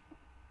movie.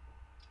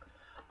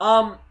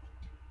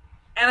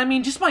 And I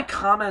mean, just my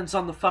comments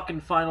on the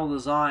fucking final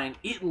design,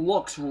 it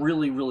looks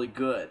really, really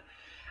good.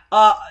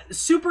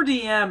 Super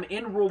DM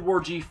in World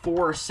War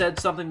G4 said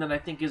something that I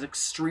think is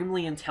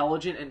extremely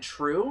intelligent and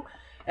true,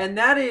 and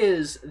that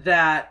is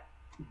that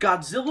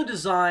Godzilla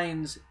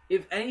designs,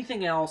 if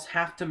anything else,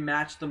 have to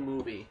match the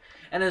movie.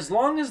 And as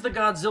long as the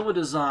Godzilla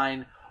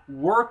design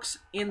works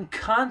in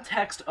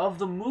context of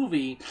the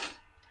movie,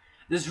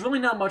 there's really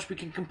not much we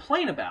can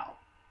complain about.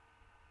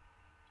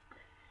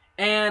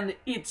 And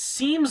it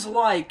seems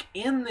like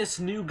in this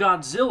new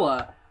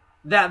Godzilla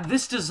that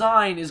this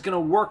design is going to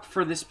work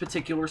for this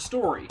particular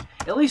story.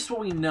 At least what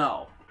we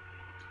know.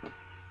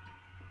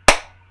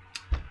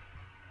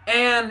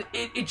 And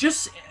it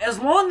just, as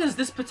long as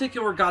this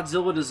particular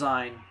Godzilla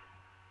design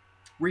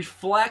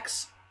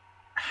reflects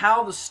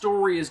how the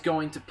story is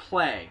going to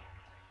play,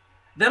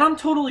 then I'm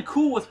totally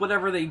cool with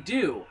whatever they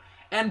do.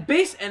 And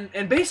based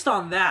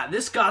on that,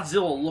 this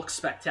Godzilla looks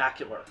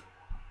spectacular.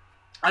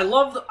 I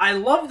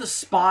love the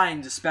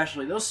spines,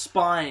 especially. Those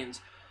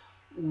spines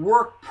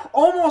work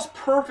almost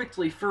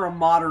perfectly for a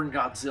modern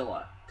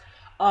Godzilla.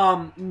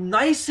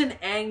 Nice and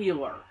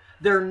angular.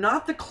 They're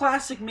not the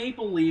classic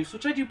maple leaves,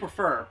 which I do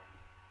prefer,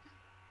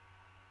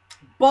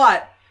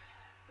 but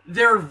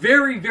they're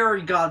very,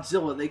 very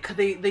Godzilla.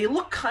 They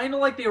look kind of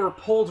like they were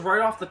pulled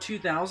right off the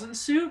 2000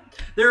 suit.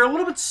 They're a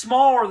little bit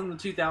smaller than the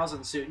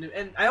 2000 suit,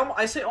 and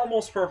I say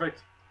almost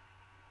perfect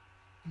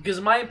because,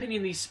 in my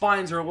opinion, these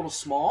spines are a little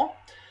small.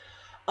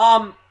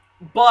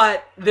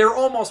 But they're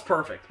almost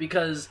perfect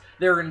because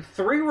they're in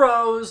 3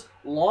 rows,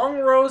 long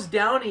rows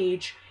down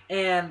each,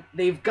 and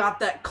they've got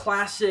that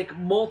classic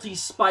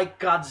multi-spike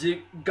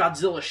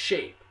Godzilla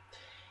shape.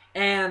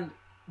 And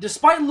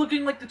despite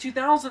looking like the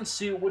 2000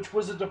 suit, which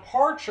was a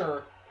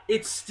departure,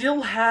 it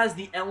still has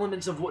the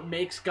elements of what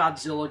makes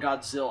Godzilla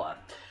Godzilla.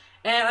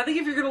 And I think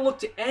if you're going to look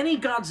to any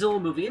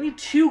Godzilla movie, any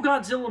 2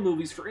 Godzilla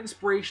movies for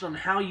inspiration on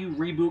how you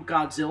reboot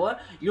Godzilla,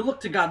 you look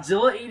to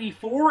Godzilla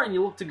 84 and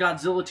you look to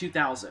Godzilla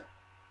 2000.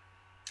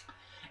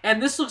 And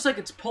this looks like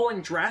it's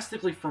pulling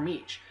drastically from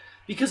each.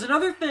 Because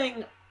another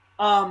thing,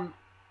 2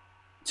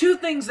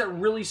 things that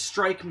really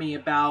strike me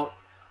about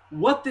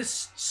what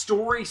this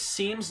story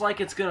seems like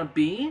it's going to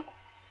be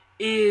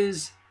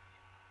is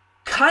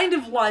kind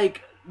of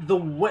like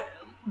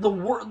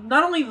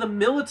not only the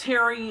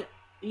military,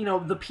 you know,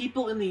 the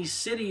people in these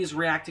cities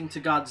reacting to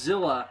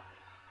Godzilla,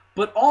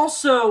 but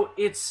also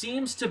it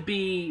seems to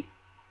be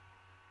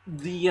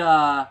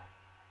the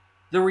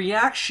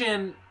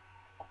reaction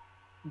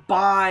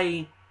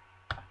by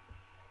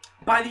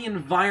the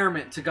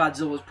environment to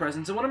Godzilla's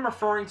presence. And what I'm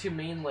referring to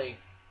mainly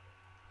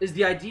is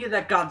the idea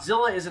that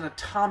Godzilla is an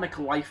atomic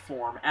life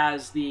form,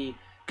 as the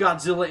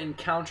Godzilla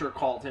Encounter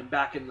called him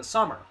back in the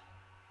summer.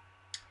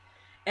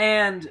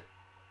 And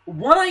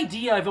one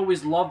idea I've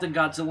always loved in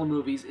Godzilla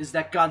movies is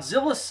that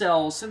Godzilla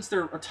cells, since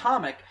they're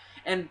atomic,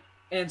 and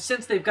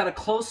since they've got a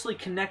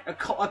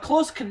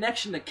close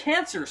connection to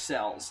cancer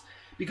cells,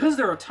 because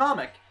they're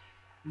atomic,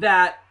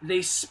 that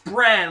they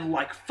spread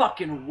like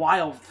fucking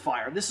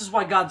wildfire. This is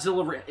why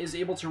Godzilla is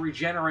able to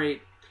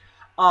regenerate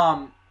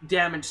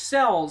damaged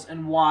cells,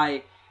 and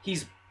why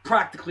he's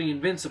practically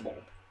invincible.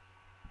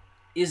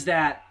 Is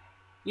that,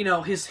 you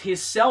know,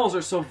 his cells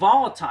are so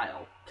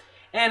volatile.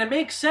 And it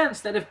makes sense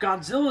that if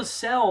Godzilla's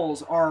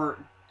cells are,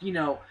 you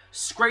know,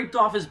 scraped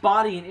off his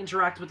body and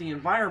interact with the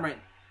environment,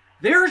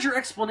 there's your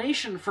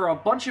explanation for a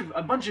bunch of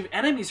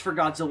enemies for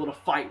Godzilla to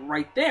fight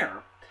right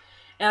there.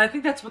 And I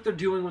think that's what they're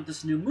doing with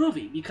this new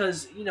movie,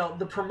 because, you know,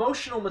 the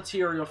promotional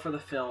material for the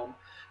film,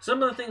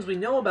 some of the things we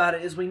know about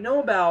it is we know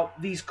about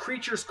these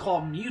creatures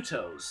called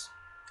Mutos,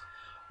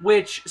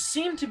 which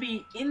seem to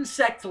be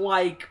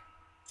insect-like,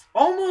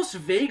 almost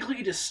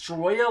vaguely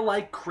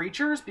Destroyer-like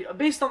creatures,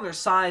 based on their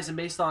size and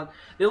based on...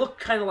 They look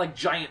kind of like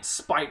giant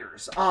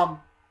spiders.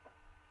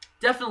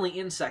 Definitely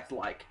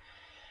insect-like.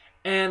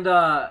 And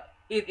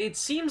it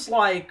seems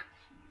like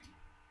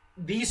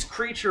these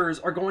creatures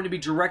are going to be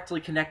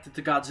directly connected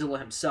to Godzilla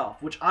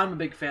himself, which I'm a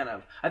big fan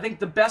of. I think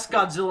the best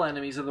Godzilla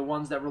enemies are the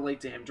ones that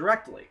relate to him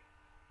directly.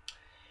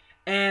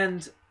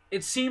 And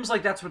it seems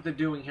like that's what they're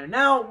doing here.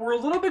 Now, we're a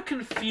little bit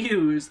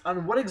confused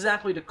on what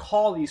exactly to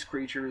call these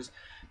creatures,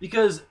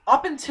 because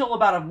up until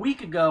about a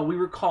week ago, we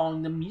were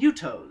calling them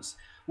Mutos,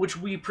 which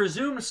we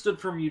presumed stood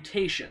for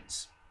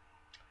mutations.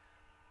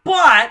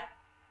 But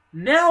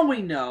now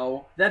we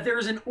know that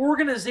there's an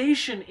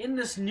organization in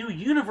this new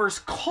universe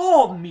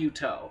called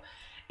Muto.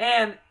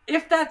 And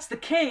if that's the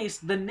case,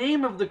 the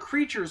name of the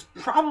creatures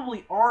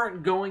probably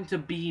aren't going to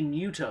be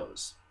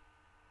Mutos.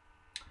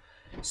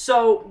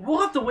 So we'll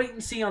have to wait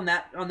and see on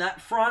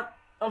that front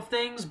of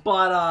things,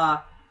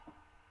 but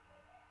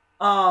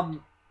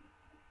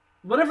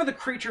whatever the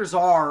creatures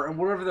are and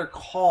whatever they're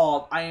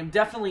called, I am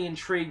definitely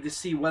intrigued to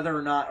see whether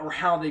or not, or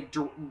how they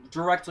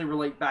directly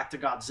relate back to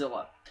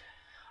Godzilla.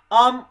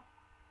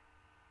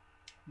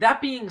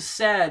 That being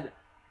said,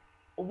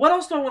 what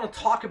else do I want to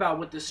talk about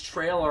with this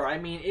trailer? I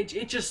mean,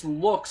 it just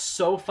looks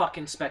so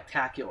fucking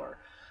spectacular.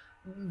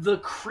 The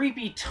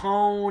creepy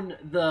tone,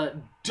 the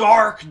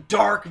dark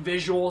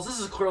visuals. This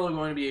is clearly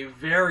going to be a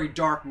very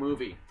dark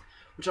movie,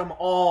 which I'm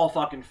all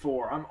fucking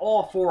for. I'm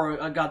all for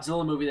a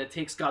Godzilla movie that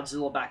takes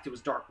Godzilla back to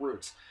his dark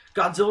roots.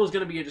 Godzilla is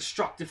going to be a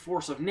destructive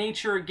force of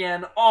nature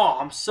again. Oh,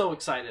 I'm so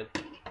excited.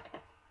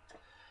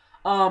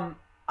 I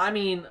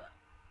mean,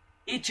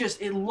 they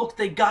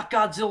got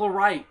Godzilla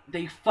right.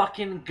 They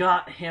fucking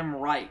got him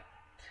right.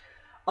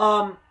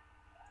 I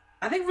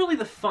think really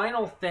the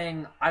final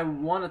thing I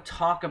want to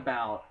talk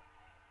about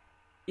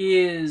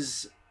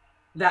is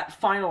that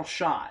final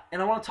shot.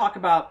 And I want to talk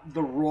about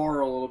the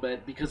roar a little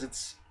bit, because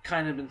it's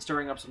kind of been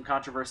stirring up some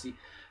controversy.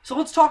 So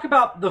let's talk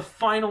about the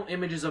final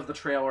images of the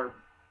trailer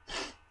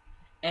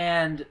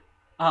and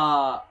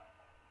the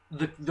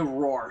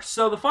roar.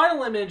 So the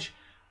final image,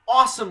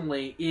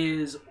 awesomely,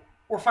 is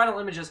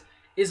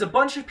a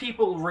bunch of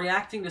people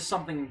reacting to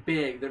something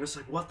big. They're just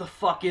like, what the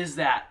fuck is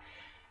that?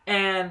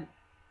 And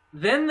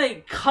then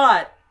they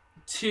cut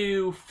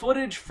to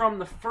footage from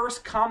the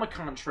first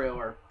Comic-Con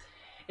trailer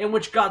in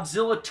which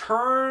Godzilla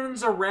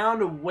turns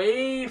around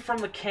away from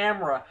the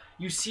camera.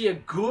 You see a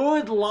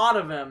good lot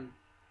of him,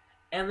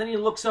 and then he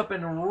looks up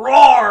and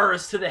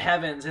roars to the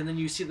heavens, and then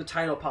you see the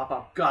title pop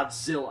up,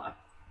 Godzilla.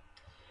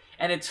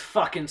 And it's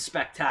fucking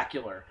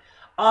spectacular.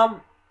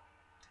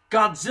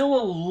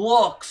 Godzilla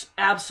looks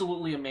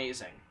absolutely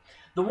amazing.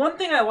 The one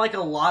thing I like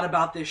a lot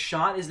about this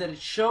shot is that it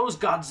shows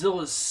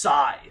Godzilla's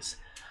size.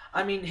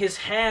 I mean, his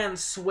hand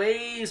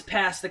sways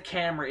past the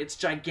camera. It's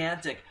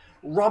gigantic.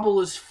 Rubble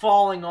is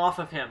falling off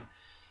of him.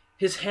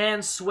 His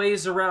hand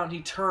sways around.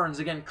 He turns,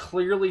 again,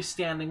 clearly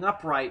standing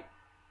upright.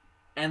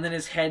 And then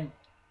his head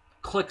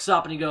clicks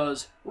up and he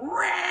goes,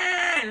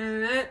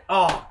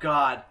 oh,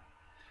 God.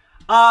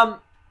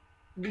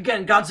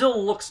 Again, Godzilla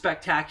looks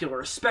spectacular,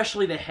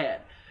 especially the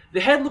head.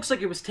 The head looks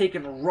like it was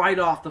taken right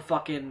off the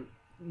fucking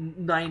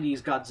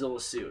 90s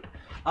Godzilla suit.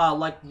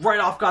 Like, right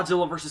off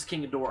Godzilla vs.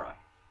 King Ghidorah.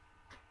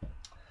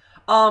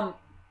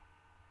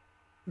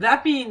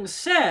 That being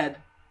said,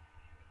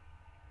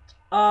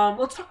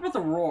 let's talk about the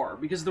roar,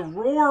 because the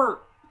roar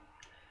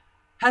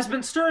has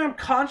been stirring up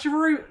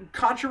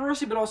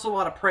controversy, but also a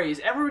lot of praise.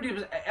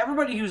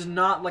 Everybody who's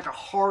not like a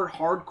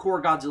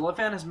hardcore Godzilla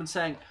fan has been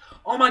saying,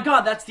 "Oh my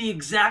God, that's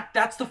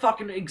the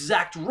fucking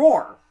exact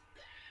roar."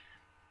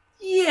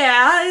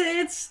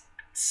 Yeah, it's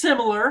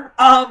similar.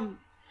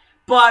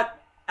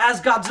 But as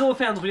Godzilla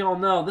fans, we all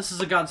know this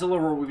is a Godzilla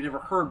roar we've never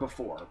heard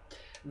before.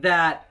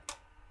 That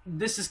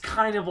this is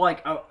kind of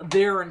like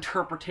their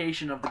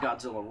interpretation of the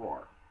Godzilla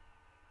roar.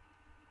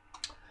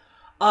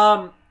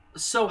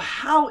 So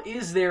how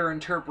is their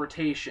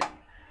interpretation?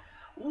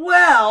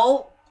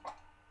 Well,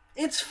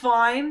 it's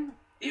fine.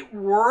 It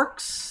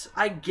works,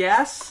 I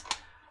guess.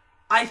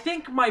 I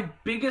think my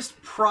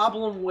biggest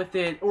problem with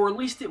it, or at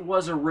least it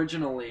was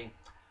originally,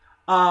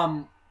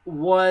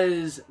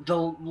 was the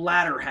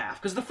latter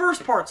half. Because the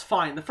first part's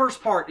fine. The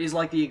first part is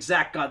like the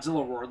exact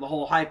Godzilla roar, the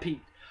whole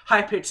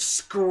high-pitched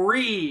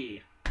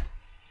scree.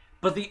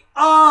 But the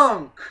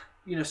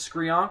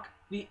screonk,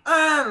 the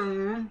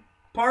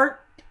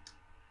part,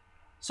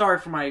 sorry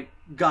for my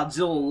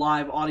Godzilla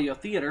live audio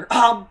theater,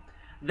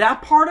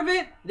 that part of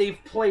it,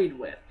 they've played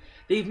with.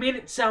 They've made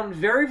it sound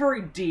very,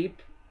 very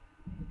deep.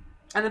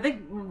 And I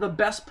think the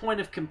best point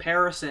of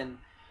comparison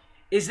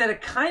is that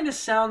it kind of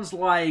sounds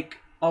like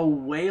a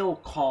whale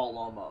call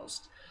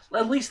almost.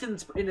 At least in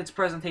its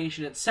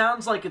presentation. It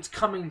sounds like it's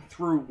coming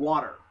through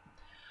water.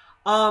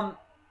 And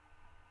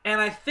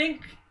I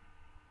think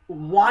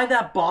why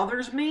that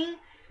bothers me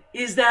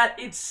is that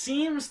it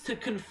seems to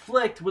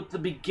conflict with the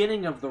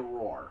beginning of the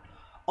roar.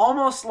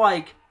 Almost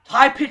like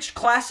high-pitched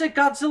classic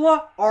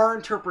Godzilla, our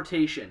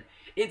interpretation.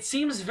 It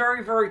seems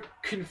very, very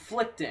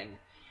conflicting.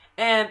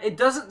 And it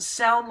doesn't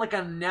sound like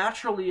a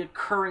naturally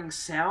occurring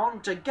sound,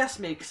 which I guess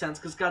makes sense,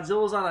 because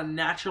Godzilla's not a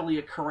naturally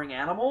occurring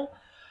animal.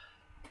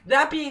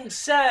 That being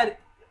said,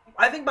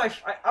 I think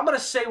I'm going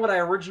to say what I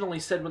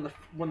originally said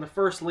when the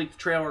first leaked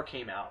trailer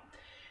came out.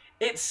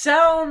 It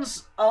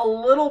sounds a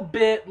little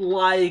bit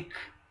like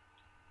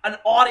an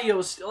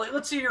audio...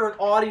 Let's say you're an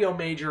audio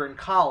major in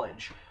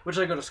college, which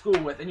I go to school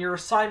with, and your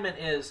assignment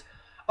is,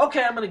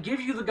 okay, I'm going to give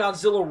you the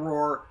Godzilla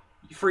roar.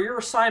 For your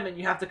assignment,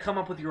 you have to come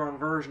up with your own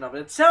version of it.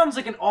 It sounds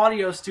like an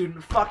audio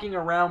student fucking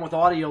around with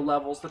audio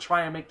levels to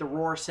try and make the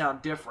roar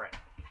sound different.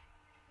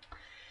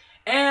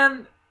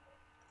 And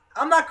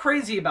I'm not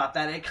crazy about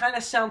that. It kind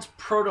of sounds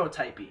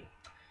prototypey.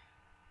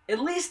 At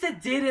least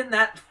it did in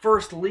that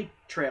first leak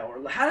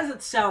trailer. How does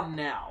it sound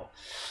now?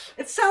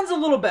 It sounds a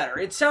little better.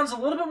 It sounds a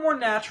little bit more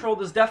natural.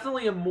 There's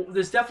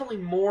definitely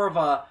more of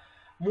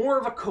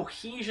a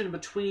cohesion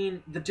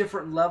between the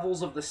different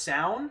levels of the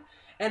sound.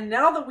 And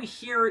now that we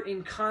hear it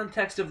in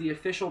context of the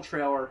official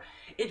trailer,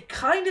 it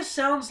kind of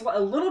sounds a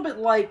little bit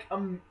like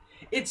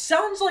it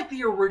sounds like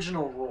the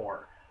original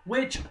roar,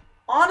 which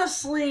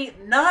honestly,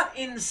 not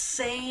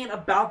insane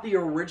about the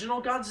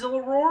original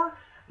Godzilla roar.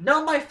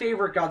 Not my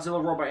favorite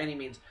Godzilla roar by any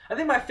means. I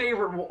think my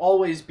favorite will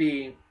always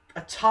be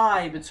a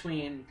tie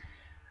between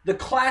the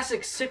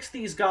classic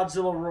 60s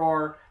Godzilla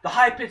roar, the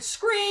high-pitched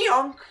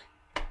screonk,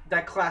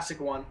 that classic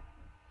one,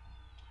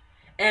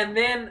 and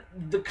then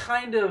the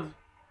kind of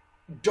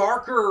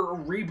darker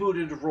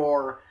rebooted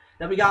roar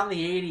that we got in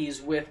the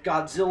 80s with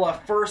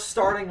Godzilla first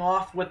starting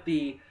off with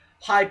the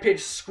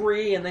high-pitched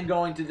scree and then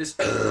going to this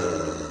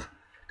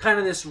kind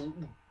of this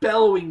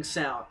bellowing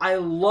sound. I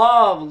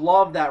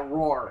love that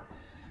roar.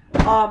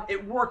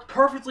 It worked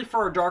perfectly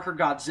for a darker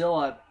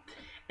Godzilla,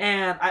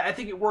 and I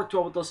think it worked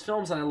well with those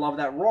films, and I love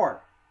that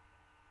roar.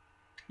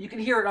 You can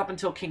hear it up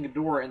until King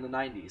Ghidorah in the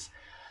 90s.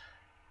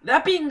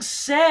 That being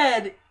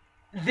said,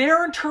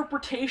 their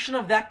interpretation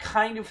of that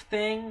kind of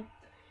thing,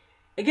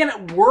 again,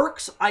 it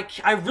works.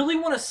 I really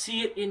want to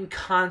see it in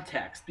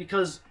context,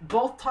 because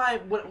both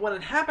times when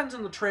it happens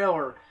in the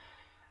trailer,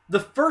 the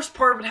first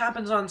part of it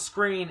happens on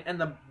screen, and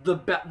the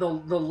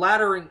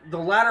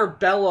latter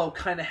bellow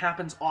kind of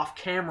happens off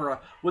camera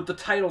with the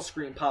title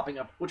screen popping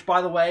up. Which,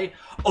 by the way,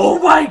 oh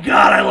my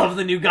god, I love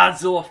the new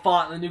Godzilla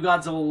font and the new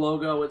Godzilla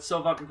logo. It's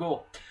so fucking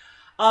cool.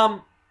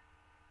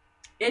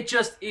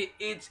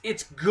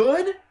 It's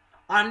good.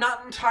 I'm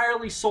not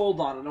entirely sold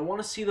on it. I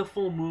want to see the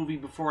full movie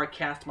before I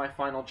cast my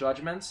final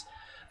judgments.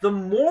 The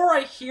more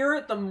I hear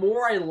it, the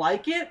more I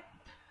like it.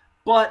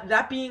 But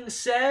that being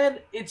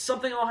said, it's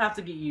something I'll have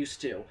to get used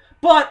to.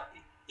 But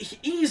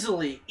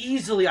easily,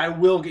 I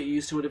will get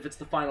used to it if it's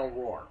the final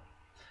roar.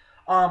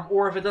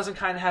 Or if it doesn't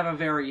kind of have a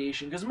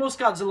variation. Because most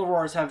Godzilla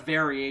roars have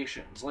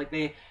variations. Like,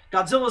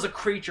 Godzilla's a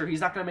creature. He's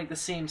not going to make the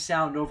same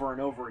sound over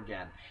and over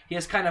again. He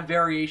has kind of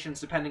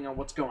variations depending on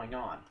what's going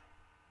on.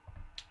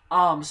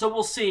 So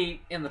we'll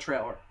see in the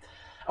trailer.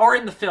 Or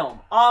in the film.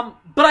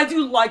 But I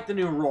do like the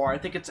new roar. I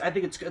think it's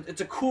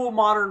a cool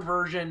modern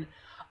version.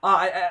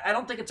 I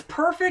don't think it's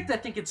perfect. I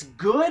think it's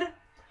good.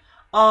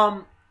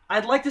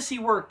 I'd like to see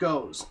where it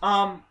goes.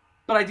 But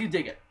I do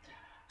dig it.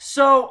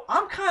 So,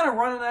 I'm kind of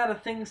running out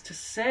of things to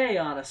say,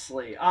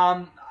 honestly.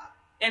 And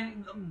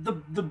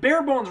the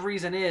bare bones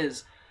reason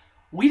is,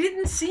 we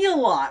didn't see a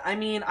lot. I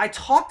mean, I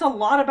talked a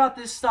lot about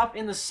this stuff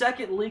in the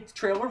second leaked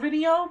trailer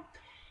video,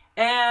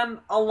 and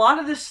a lot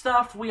of this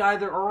stuff we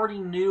either already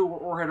knew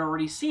or had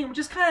already seen, which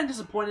is kind of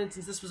disappointing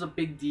since this was a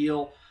big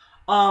deal.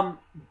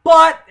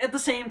 But, at the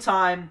same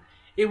time,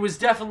 it was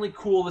definitely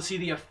cool to see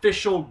the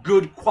official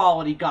good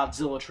quality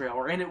Godzilla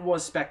trailer, and it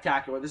was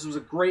spectacular. This was a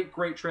great,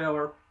 great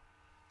trailer.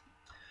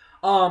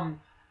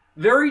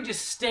 Very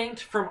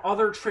distinct from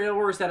other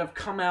trailers that have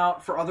come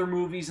out for other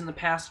movies in the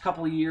past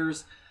couple of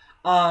years.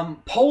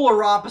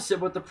 Polar opposite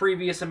with the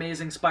previous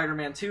Amazing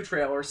Spider-Man 2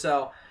 trailer,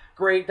 so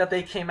great that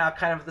they came out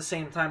kind of at the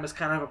same time as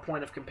kind of a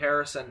point of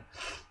comparison.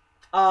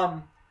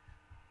 But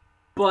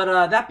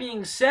that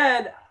being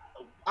said,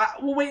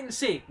 we'll wait and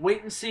see.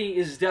 Wait and see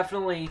is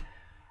definitely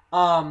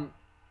how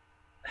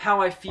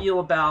I feel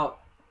about,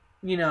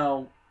 you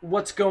know,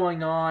 what's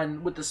going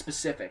on with the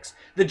specifics.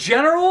 The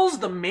generals,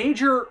 the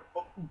major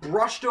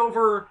brushed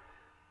over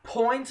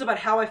points about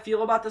how I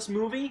feel about this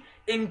movie,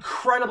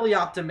 incredibly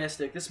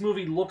optimistic. This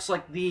movie looks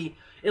like the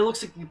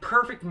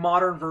perfect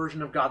modern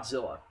version of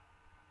Godzilla.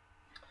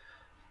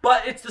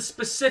 But it's the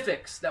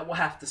specifics that we'll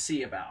have to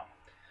see about.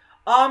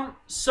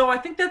 So I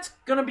think that's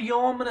going to be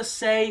all I'm going to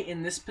say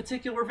in this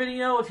particular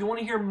video. If you want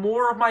to hear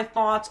more of my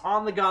thoughts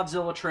on the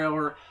Godzilla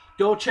trailer,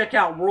 go check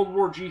out World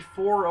War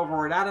G4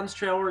 over at Adam's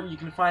trailer. You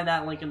can find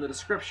that link in the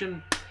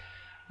description.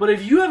 But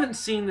if you haven't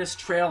seen this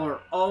trailer,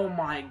 oh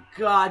my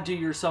god, do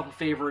yourself a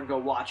favor and go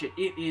watch it.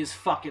 It is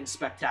fucking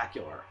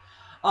spectacular.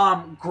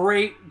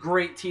 Great,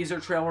 great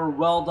teaser trailer.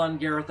 Well done,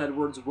 Gareth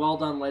Edwards. Well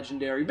done,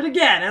 Legendary. But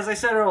again, as I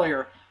said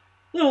earlier,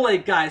 little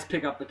late guys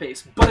pick up the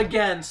pace. But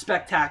again,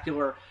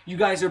 spectacular. You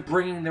guys are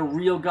bringing the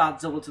real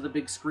Godzilla to the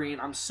big screen.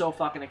 I'm so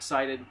fucking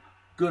excited.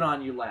 Good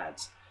on you,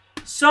 lads.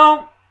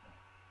 So,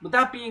 with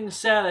that being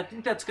said, I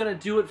think that's going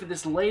to do it for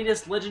this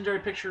latest Legendary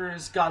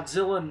Pictures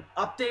Godzilla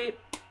update.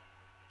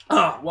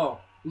 Whoa,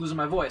 losing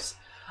my voice.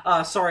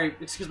 Sorry,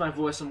 excuse my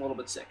voice, I'm a little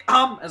bit sick.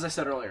 As I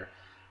said earlier.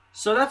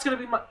 So that's gonna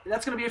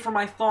be it for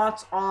my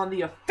thoughts on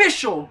the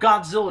official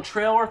Godzilla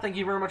trailer. Thank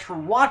you very much for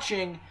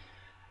watching,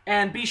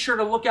 and be sure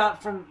to look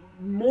out for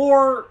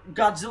more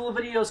Godzilla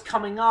videos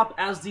coming up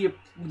as the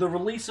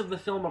release of the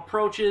film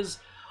approaches.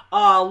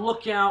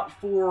 Look out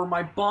for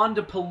my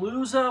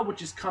Bondapalooza,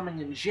 which is coming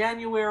in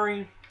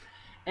January.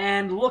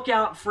 And look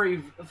out for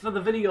the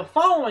video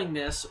following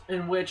this,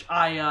 in which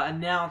I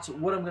announce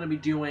what I'm going to be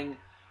doing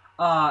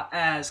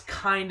as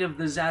kind of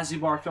the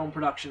Zazubaar Film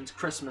Productions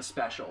Christmas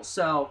special.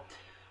 So,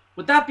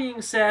 with that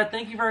being said,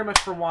 thank you very much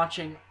for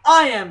watching.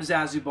 I am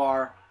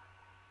Zazubaar,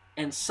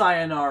 and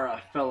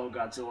sayonara, fellow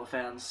Godzilla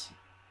fans.